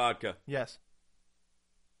with some vodka. Yes.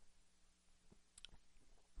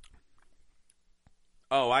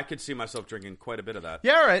 Oh, I could see myself drinking quite a bit of that.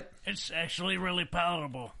 Yeah, all right. It's actually really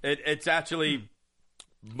palatable. It's actually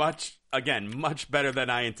much better than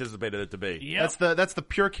I anticipated it to be. Yep. That's the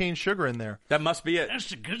pure cane sugar in there. That must be it. That's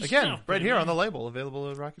the good Again, stuff. right here baby. on the label,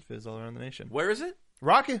 available at Rocket Fizz all around the nation. Where is it?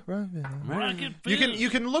 Rocket. Rocket Fizz. You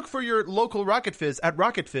can look for your local Rocket Fizz at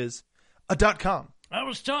rocketfizz.com. I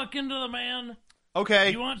was talking to the man.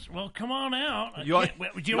 Okay. Well, come on out. You want-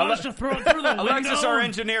 Do you want us to throw it through the window? Alexis, our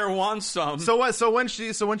engineer, wants some. So what? So when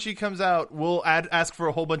she comes out, we'll ask for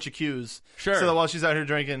a whole bunch of cues. Sure. So that while she's out here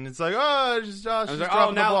drinking, it's like, oh, she's I was like,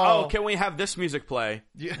 dropping the ball. can we have this music play?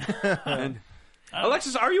 Yeah. And,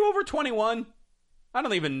 Alexis, are you over 21? I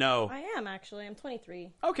don't even know. I am, actually. I'm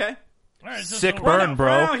 23. Okay. All right, is this Sick over? burn, bro.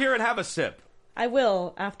 Run out here and have a sip. I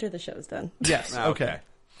will after the show's done. Yes. Okay.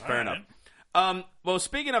 Fair enough. Well,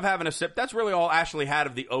 speaking of having a sip, that's really all Ashley had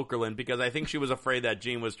of the Okerlund because I think she was afraid that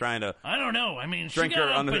Gene was trying to. I don't know. I mean, Drink she got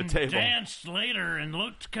her up under the and table. danced later and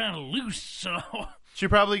looked kind of loose, so... She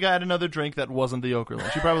probably got another drink that wasn't the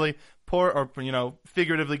Okerlund. She probably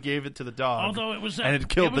figuratively gave it to the dog. Although it was and it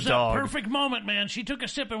killed the dog. That perfect moment, man. She took a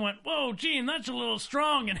sip and went, "Whoa, Gene, that's a little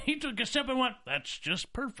strong." And he took a sip and went, "That's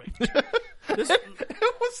just perfect."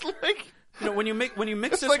 It was like when you mix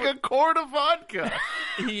it's this like with, a quart of vodka.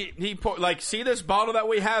 he poured, like, see this bottle that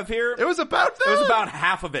we have here? It was about that. It was about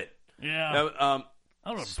half of it. Yeah. Now,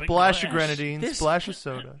 Oh, a big splash of glass. grenadine, This- splash of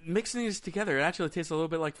soda. mixing these together, it actually tastes a little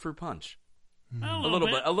bit like fruit punch. A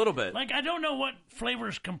little bit. Like, I don't know what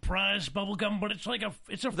flavors comprise bubblegum, but it's like a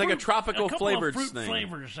like a tropical couple flavored of fruit thing.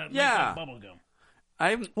 flavors that Yeah. make up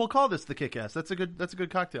bubblegum. We'll call this the Kick-Ass. That's a good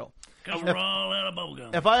cocktail. Because we're all out of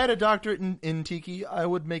bubblegum. If I had a doctorate in tiki, I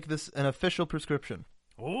would make this an official prescription.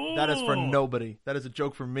 Ooh. That is for nobody. That is a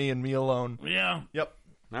joke for me and me alone. Yeah. Yep.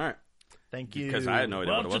 All right. Thank you. Because I had no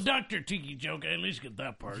idea Well, what it it's was. a Dr. Tiki joke. I at least get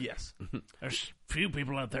that part. Yes. There's a few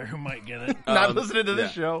people out there who might get it. Not listening to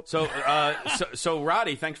this show. So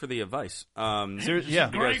Roddy, thanks for the advice. Yeah.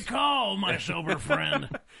 Great call, my sober friend.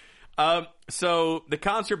 So the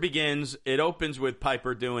concert begins. It opens with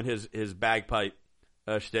Piper doing his bagpipe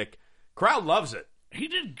shtick. Crowd loves it. He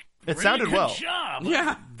did. It really sounded good well. Job.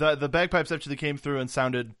 Yeah. The bagpipes actually came through and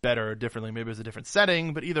sounded better or differently. Maybe it was a different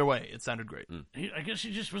setting, but either way, it sounded great. I guess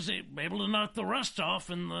he just was able to knock the rust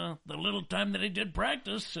off in the little time that he did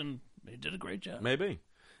practice, and he did a great job. Maybe.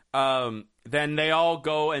 Then they all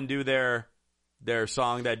go and do their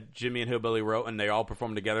song that Jimmy and Hillbilly wrote, and they all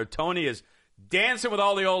perform together. Tony is dancing with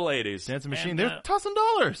all the old ladies. Dancing machine. And, They're tossing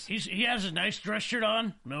dollars. He has a nice dress shirt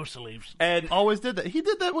on, no sleeves. And Always did that. He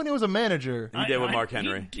did that when he was a manager. he did with Mark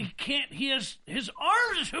Henry. He can't. He has his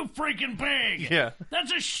arms are too freaking big. Yeah.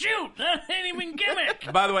 That's a shoot. That ain't even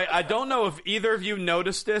gimmick. By the way, I don't know if either of you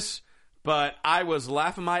noticed this, but I was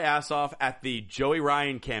laughing my ass off at the Joey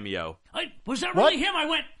Ryan cameo. Was that really him? I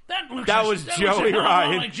went. That was Joey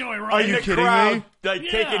Ryan. Like Joey Ryan. Are you In the kidding crowd, me? like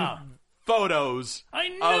Yeah. taking photos. I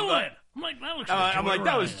knew of, it. I'm like, that looks like I'm Joey like,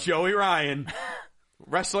 that was Ryan. Joey Ryan.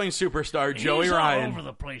 Wrestling superstar Joey He's Ryan. all over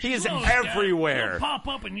the place. He is He's one of those guys everywhere. who'll pop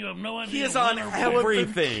up and you have no idea. He is when on or where.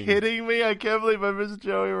 everything. Kidding me? I can't believe I missed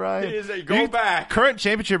Joey Ryan. He is go back. Current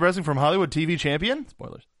championship wrestling from Hollywood TV champion.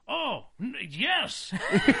 Spoilers. Oh, yes.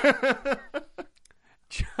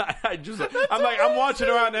 I'm watching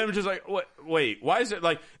around and I'm just like, wait, why is it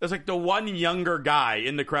like there's like the one younger guy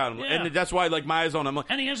in the crowd, Yeah. and that's why like my eyes on him. I'm like,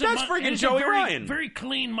 And he has that's a freaking and Joey very, Ryan. very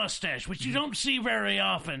clean mustache, which you don't see very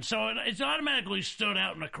often. So it's automatically stood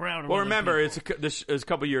out in the crowd. of Well, other remember, people. this is a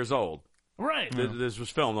couple years old. Right. This was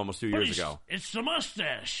filmed almost 2 years ago. It's the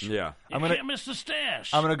mustache. Yeah. You can't miss the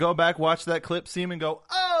stash. I'm gonna go back, watch that clip, see him, and go,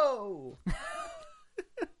 oh.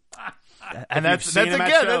 And that's seen him at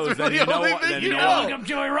again. shows, That's then really you the know only what- thing then you you know. know. Look up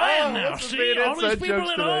Joey Ryan now. that's See, all these inside people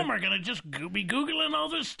jokes at today. home are going to just be Googling all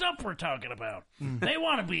this stuff we're talking about. They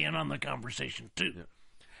want to be in on the conversation, too.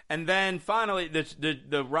 And then finally,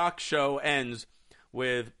 the rock show ends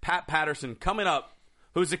with Pat Patterson coming up,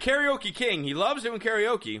 who's the karaoke king. He loves doing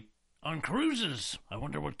karaoke. On cruises. I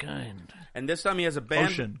wonder what kind. And this time he has a band.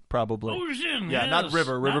 Ocean, probably. Ocean, Yeah, yes. not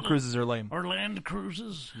river. River Not cruises are lame. Or land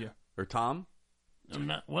cruises. Yeah. Or Tom.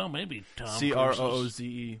 Well, maybe Tom CROOZE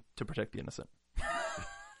to protect the innocent.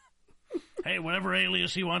 Hey, whatever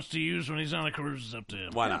alias he wants to use when he's on a cruise is up to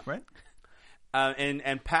him. Why not? Right?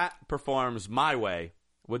 And Pat performs My Way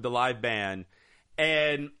with the live band.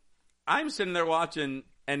 And I'm sitting there watching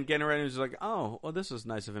and getting ready and just like, oh, well, this is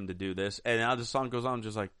nice of him to do this. And now the song goes on,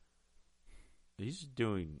 just like, he's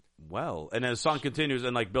doing well. And then the song continues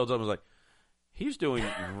and like builds up and was like, he's doing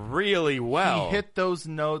really well. He hit those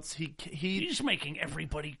notes. He's making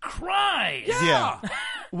everybody cry. Yeah.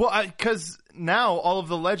 Well, because now all of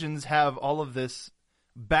the legends have all of this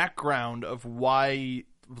background of why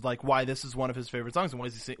this is one of his favorite songs and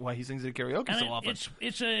why he sings it at karaoke And so often.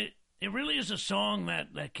 it really is a song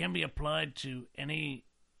that can be applied to any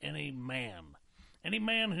man. Any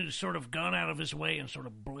man who's sort of gone out of his way and sort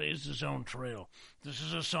of blazed his own trail. This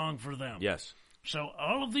is a song for them. Yes. So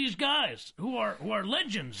all of these guys who are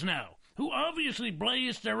legends now, who obviously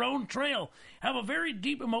blazed their own trail, have a very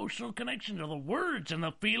deep emotional connection to the words and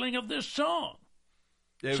the feeling of this song.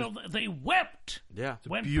 So they wept. Yeah.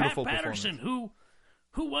 When beautiful Pat Patterson, who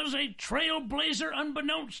was a trailblazer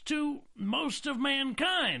unbeknownst to most of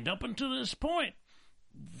mankind up until this point,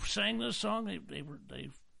 sang this song, they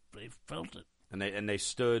felt it. And they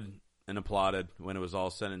stood and applauded when it was all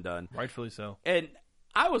said and done. Rightfully so. And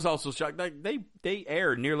I was also shocked. Like they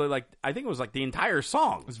aired nearly I think it was like the entire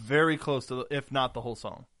song. It was very close to, if not the whole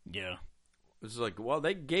song. Yeah. It was like, well,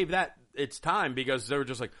 they gave that its time because they were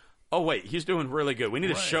just like, oh wait, he's doing really good. We need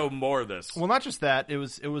to show more of this. Well, not just that. It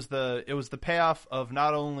was the payoff of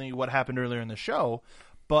not only what happened earlier in the show,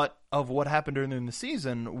 but of what happened earlier in the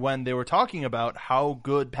season when they were talking about how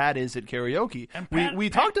good Pat is at karaoke. And We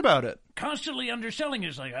talked about it. Constantly underselling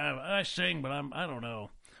is like, I sing, but I don't know.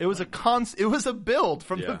 It was a build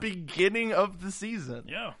from the beginning of the season.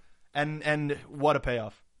 Yeah. And what a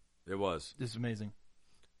payoff. It was. This is amazing.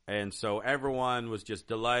 And so everyone was just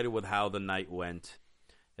delighted with how the night went.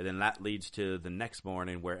 And then that leads to the next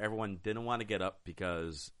morning where everyone didn't want to get up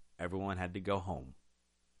because everyone had to go home.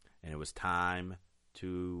 And it was time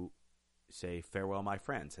to say farewell, my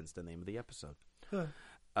friends, hence the name of the episode.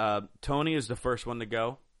 Tony is the first one to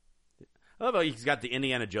go. I love how he's got the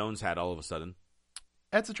Indiana Jones hat all of a sudden.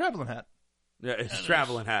 That's a traveling hat. Yeah, it's a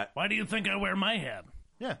traveling hat. Why do you think I wear my hat?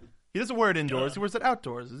 Yeah. He doesn't wear it indoors. He wears it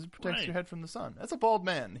outdoors. It protects Right. your head from the sun. That's a bald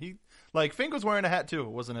man. Fink was wearing a hat too. It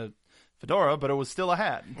wasn't a fedora, but it was still a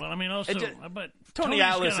hat. Well, I mean, also, but Tony Tony's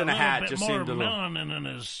Atlas got in a little hat bit just more seemed a little. melanin in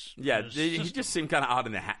his. Yeah, his he system. just seemed kind of odd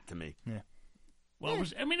in the hat to me. Yeah. Well, it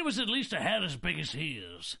was at least a hat as big as he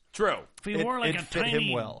is. True. If he It- wore like it a fit him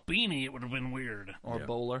tiny well. beanie, it would have been weird. Or a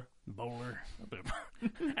bowler. Bowler.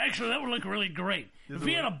 Actually, that would look really great. If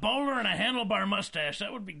he had a bowler and a handlebar mustache,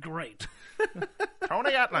 that would be great.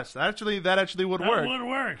 Tony Atlas. That actually would That work. would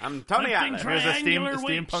work. I'm Tony Lifting Atlas. Here's a triangular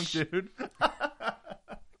steampunk weights. dude.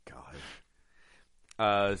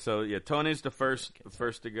 God. So yeah, Tony's the first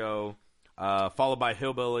to go, followed by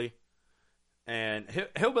Hillbilly, and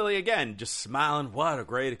Hillbilly again just smiling. What a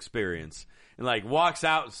great experience! And like walks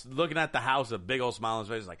out, looking at the house, a big old smile on his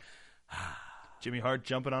face, like. Jimmy Hart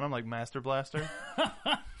jumping on him like Master Blaster.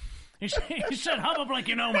 He said, hop up like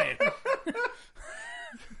you know me.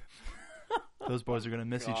 Those boys are going to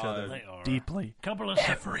miss each other They are. deeply. Couple of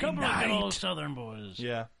good old Southern boys.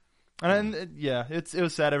 Yeah. And it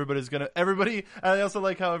was sad. Everybody. I also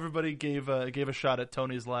like how everybody gave a shot at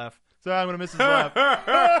Tony's laugh. So I'm gonna miss his laugh.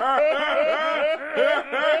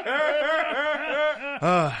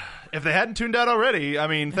 If they hadn't tuned out already, I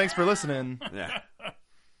mean, thanks for listening. Yeah.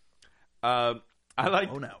 I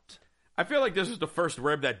I feel like this was the first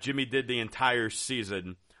rib that Jimmy did the entire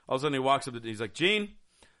season. All of a sudden he walks up and he's like, Gene?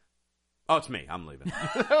 Oh, it's me. I'm leaving.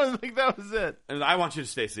 I think that was it. And I want you to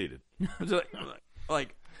stay seated.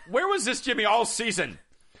 Like, where was this Jimmy all season?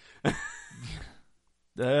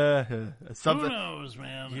 Something. Who knows,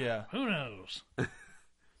 man? Yeah. Who knows?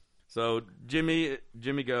 So Jimmy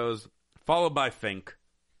goes, followed by Fink,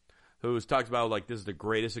 who's talked about like this is the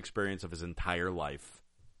greatest experience of his entire life.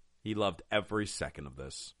 He loved every second of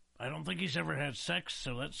this. I don't think he's ever had sex,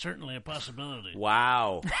 so that's certainly a possibility.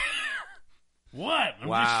 Wow. What? I'm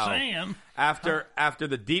Wow. just saying. After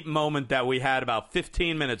the deep moment that we had about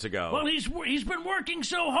 15 minutes ago. Well, he's been working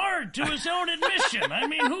so hard, to his own admission. I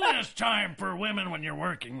mean, who has time for women when you're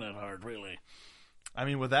working that hard, really? I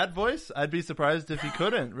mean, with that voice, I'd be surprised if he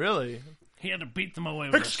couldn't, really. He had to beat them away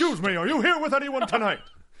with Excuse me, are you here with anyone tonight?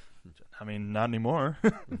 I mean, not anymore.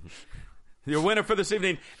 Your winner for this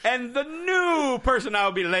evening, and the new person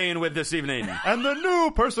I'll be laying with this evening. And the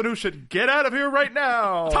new person who should get out of here right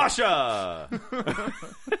now. Tasha!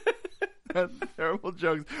 That's terrible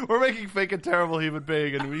jokes. We're making Fink a terrible human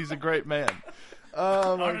being, and he's a great man.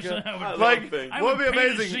 Oh, my Honestly, God. I would, Like, I what would would be pay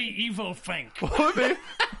to amazing? see evil Fink. What would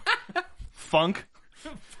be? Funk.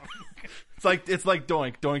 It's like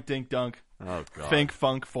doink, doink, dink, dunk. Oh, God. Fink,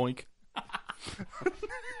 funk, foink.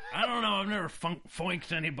 I don't know. I've never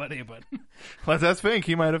foinked anybody, but That's Fink.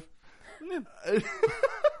 He might have.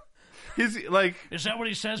 He's like. is that what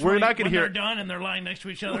he says? We're when not gonna when hear they're it. done and they're lying next to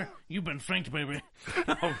each other. You've been finked, baby.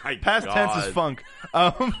 Oh, my Past God. tense is funk.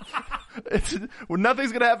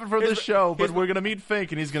 Nothing's gonna happen for this show, but we're gonna meet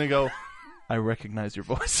Fink, and he's gonna go. I recognize your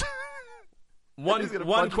voice. One He's gonna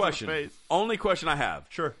one punch us in the question. face. Only question I have.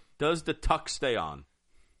 Sure. Does the tuck stay on?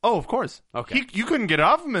 Oh, of course. Okay. You couldn't get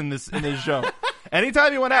off him in this show.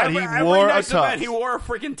 Anytime he went out, he Every wore a night to bed, tux. he wore a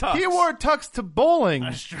freaking tux. He wore tux to bowling.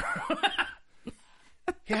 That's true.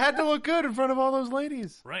 He had to look good in front of all those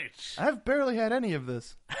ladies. Right. I've barely had any of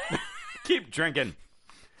this. Keep drinking.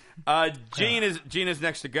 Gene is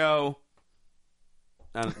next to go.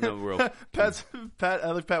 No real. Pat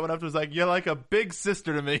went up to him, was like, "You're like a big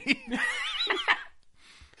sister to me."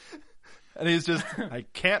 And he's just, I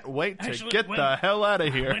can't wait to Actually, get when- the hell out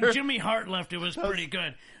of here. When Jimmy Hart left, it was pretty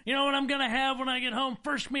good. You know what I'm going to have when I get home?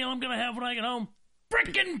 First meal I'm going to have when I get home?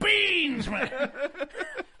 Frickin' beans, man.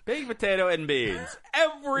 Baked potato and beans.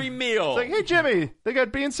 Every meal. It's like, hey, Jimmy, they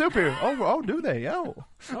got bean soup here. Oh, do they? Oh,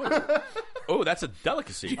 Oh, that's a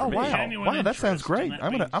delicacy for oh, me. wow, Genuine that sounds interest great. in that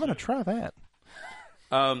I'm bean gonna soup. try that.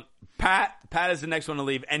 Pat is the next one to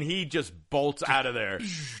leave, and he just bolts out of there.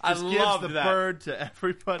 I Just love gives the that. bird to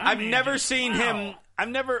everybody. I've mean, never just- seen wow.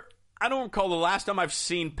 him. I don't recall the last time I've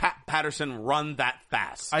seen Pat Patterson run that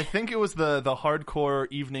fast. I think it was the hardcore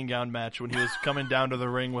evening gown match when he was coming down to the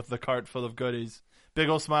ring with the cart full of goodies. Big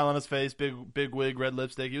old smile on his face, big wig, red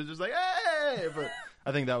lipstick. He was just like, hey! But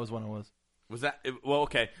I think that was when it was. Was that well?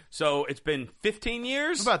 Okay, so it's been 15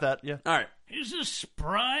 years. About that, yeah. All right, He's a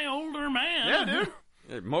spry older man. Yeah,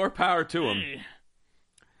 dude. more power to him. Hey.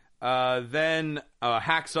 Then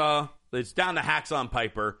Hacksaw. It's down to Hacksaw and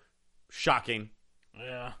Piper. Shocking.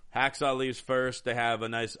 Yeah. Hacksaw leaves first. They have a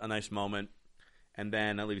nice moment, and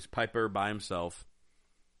then it leaves Piper by himself.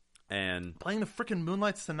 And Playing the freaking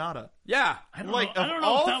Moonlight Sonata. yeah, I don't Like, know, I of don't know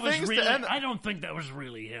all if that was things to really. end- I don't think that was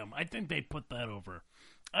really him. I think they put that over.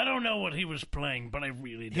 I don't know what he was playing, but I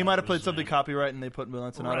really. He might have played something copyright and they put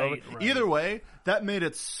Moonlight Sonata over. Right, right. Either way, that made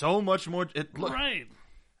it so much more. It looked, Right.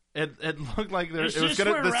 it looked like there. Is It was this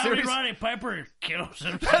gonna where the Rowdy series. Roddy Piper kills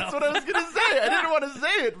himself? That's what I was gonna say. I didn't want to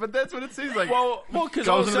say it, but that's what it seems like. well, because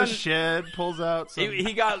all goes of into a the sudden shed, pulls out. Some,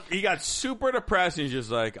 he got super depressed, and he's just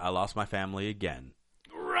like, I lost my family again.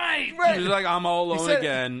 Right. He's like, I'm all alone said-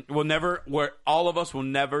 again. All of us will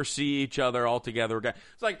never see each other all together again.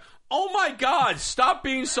 It's like, oh my God, stop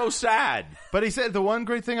being so sad. But he said the one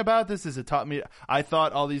great thing about this is it taught me. I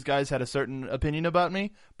thought all these guys had a certain opinion about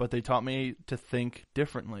me, but they taught me to think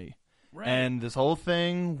differently. Right. And this whole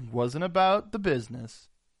thing wasn't about the business;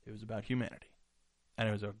 it was about humanity. And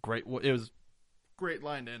it was a great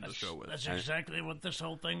line to end the show with. That's exactly what this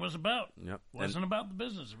whole thing was about. Yep. It wasn't about the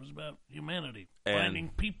business. It was about humanity. And- Finding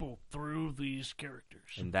people through these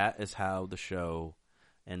characters. And that is how the show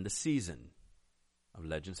and the season of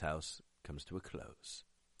Legends House comes to a close.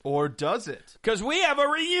 Or does it? Because we have a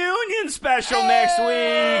reunion special next week.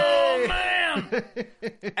 Oh, man!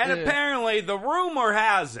 And apparently, the rumor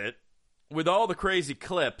has it, with all the crazy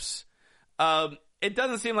clips, it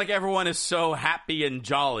doesn't seem like everyone is so happy and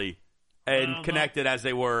jolly and Well, connected as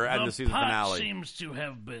they were at the season pot finale. seems to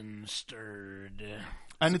have been stirred.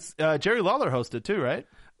 And it's Jerry Lawler hosted too, right?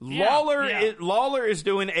 Lawler is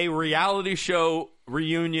doing a reality show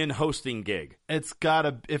reunion hosting gig. It's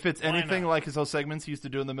gotta, if it's anything like his whole segments he used to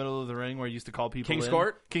do in the middle of the ring where he used to call people King's in.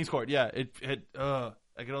 Court? King's Court, yeah.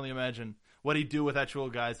 I can only imagine what he'd do with actual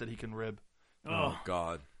guys that he can rib. Oh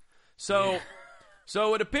God. So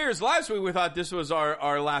it appears last week we thought this was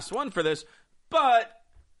our last one for this, but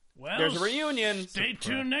there's a reunion. Stay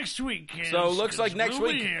tuned next week, kids. So it looks like next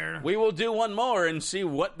week we will do one more and see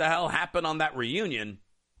what the hell happened on that reunion.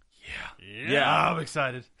 Yeah, I'm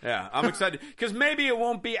excited. Yeah, I'm excited because maybe it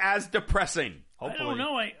won't be as depressing. Hopefully. I don't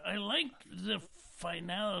know. I liked the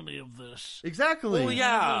finality of this. Exactly. Well,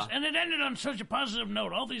 yeah. And it ended on such a positive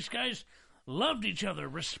note. All these guys loved each other,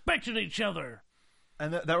 respected each other.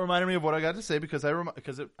 And that reminded me of what I got to say because I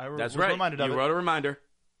That's was right. reminded of it. You wrote a reminder.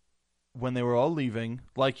 When they were all leaving,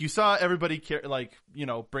 like you saw everybody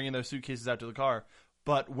bringing their suitcases out to the car,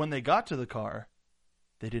 but when they got to the car,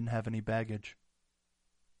 they didn't have any baggage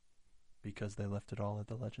because they left it all at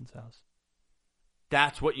the Legends house.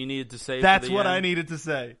 That's what you needed to say. That's what I needed to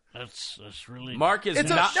say. That's really Mark is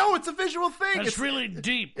it's a visual thing. That's really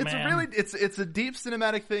deep. It's a deep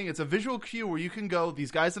cinematic thing. It's a visual cue where you can go.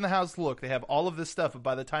 These guys in the house, look, they have all of this stuff, but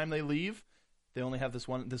by the time they leave, they only have this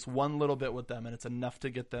one little bit with them, and it's enough to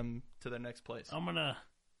get them to their next place.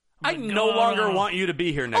 I no longer want you to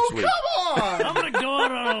be here next week. Oh, come on! I'm going to go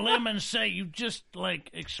out on a limb and say you just,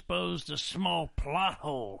 exposed a small plot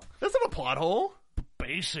hole. That's not a plot hole.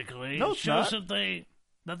 Basically. No, it it's shows not.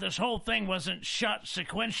 that this whole thing wasn't shot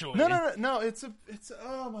sequentially. No. It's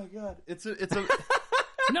oh my God. It's a.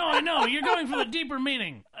 No, I know. You're going for the deeper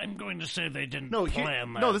meaning. I'm going to say they didn't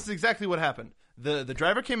plan that. No, this is exactly what happened. The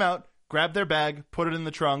driver came out, grabbed their bag, put it in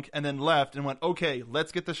the trunk, and then left and went, okay,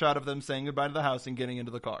 let's get the shot of them saying goodbye to the house and getting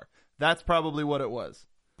into the car. That's probably what it was.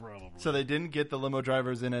 Probably. So they didn't get the limo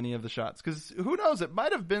drivers in any of the shots. Because who knows? It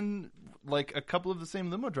might have been like a couple of the same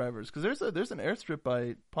limo drivers. Because there's an airstrip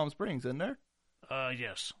by Palm Springs, isn't there?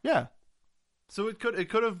 Yes. Yeah. So it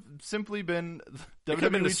could have simply been it could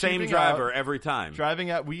have been the same driver every time driving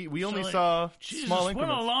out. We only saw Jesus, small what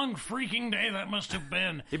increments. a long freaking day that must have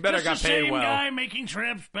been. He better just got paid same well. Guy making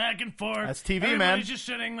trips back and forth. That's TV, Everybody's man. just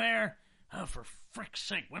sitting there. Oh, for frick's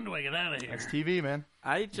sake! When do I get out of here? That's TV, man.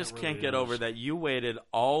 I just can't get over that you waited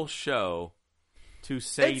all show to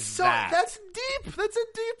say that. That's deep. That's a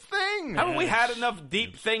deep thing. Haven't we had enough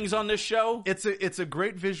deep things on this show? It's a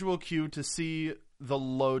great visual cue to see the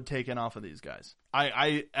load taken off of these guys.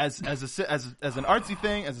 As an artsy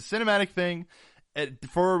thing, as a cinematic thing,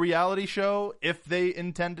 for a reality show, if they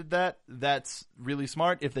intended that, that's really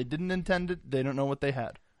smart. If they didn't intend it, they don't know what they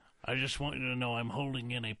had. I just want you to know I'm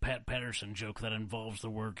holding in a Pat Patterson joke that involves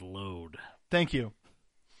the word load. Thank you.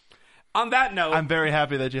 On that note, I'm very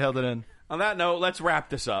happy that you held it in. On that note, let's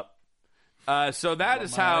wrap this up. So that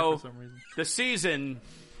is how the season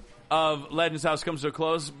of Legends House comes to a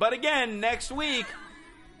close. But again, next week,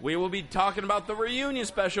 we will be talking about the reunion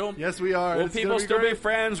special. Yes, we are. Will people still be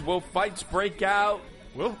friends? Will fights break out?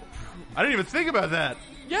 I didn't even think about that.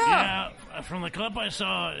 Yeah, from the clip I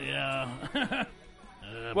saw, yeah.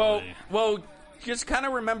 Well, just kind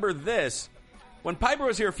of remember this. When Piper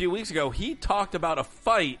was here a few weeks ago, he talked about a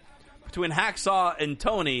fight between Hacksaw and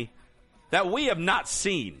Tony that we have not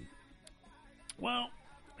seen. Well,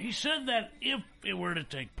 he said that if it were to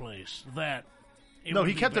take place, that it No, would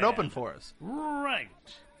he be kept it bad. open for us. Right.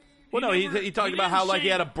 Well, no, he talked about how didn't he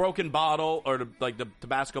say- had a broken bottle or the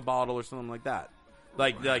Tabasco bottle or something like that.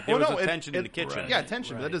 Like there was a tension in the kitchen. Right. Yeah,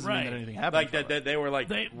 tension, but that doesn't mean that anything happened. Like that they were like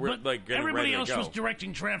But getting everybody ready else to go. was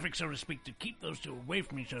directing traffic, so to speak, to keep those two away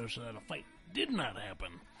from each other so that a fight did not happen.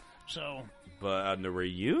 So, But on the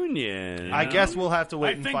reunion, I guess we'll have to wait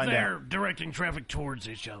I and think find they're out. directing traffic towards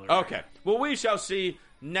each other. Okay. Well, we shall see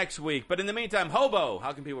next week. But in the meantime, Hobo,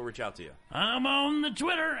 how can people reach out to you? I'm on the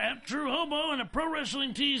Twitter at TrueHobo and at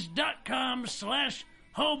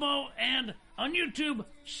ProWrestlingTees.com/hobo and on YouTube,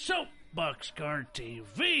 SoapboxCar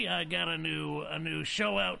TV. I got a new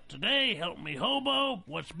show out today. Help me, Hobo.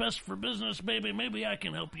 What's best for business, baby? Maybe I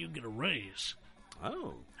can help you get a raise.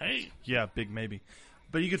 Oh. Hey. Yeah, big maybe.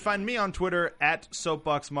 But you can find me on Twitter at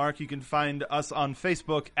SoapboxMark. You can find us on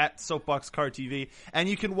Facebook at SoapboxCarTV. And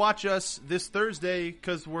you can watch us this Thursday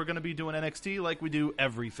because we're going to be doing NXT like we do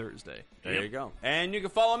every Thursday. There you go. And you can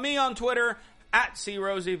follow me on Twitter at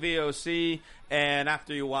CRosieVOC. And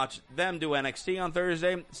after you watch them do NXT on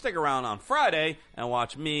Thursday, stick around on Friday and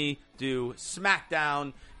watch me do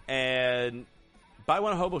SmackDown. And buy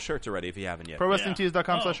one of Hobo's shirts already if you haven't yet.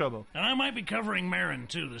 ProWrestlingTees.com/Hobo. And I might be covering Marin,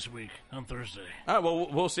 too, this week on Thursday. All right, well,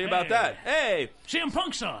 we'll see about that. Hey! CM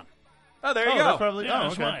Punk's on. Oh, there you Oh, go. that's probably. Yeah, oh,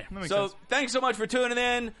 that's okay. why. That makes So sense. thanks so much for tuning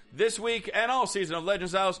in this week and all season of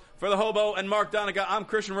Legends House. For the Hobo and Mark Donica, I'm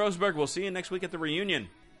Christian Rosenberg. We'll see you next week at the reunion.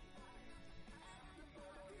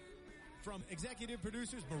 From executive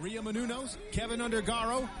producers Maria Menounos, Kevin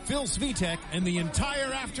Undergaro, Phil Svitek, and the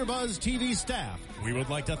entire AfterBuzz TV staff, we would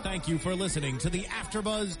like to thank you for listening to the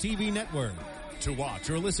AfterBuzz TV network. To watch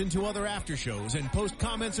or listen to other after shows and post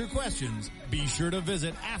comments or questions, be sure to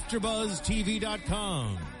visit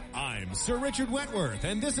AfterBuzzTV.com. I'm Sir Richard Wentworth,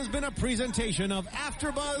 and this has been a presentation of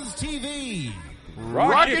AfterBuzz TV.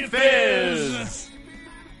 Rocket Fizz!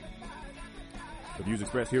 The views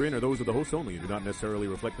expressed herein are those of the hosts only and do not necessarily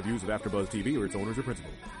reflect the views of AfterBuzz TV or its owners or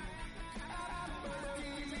principals.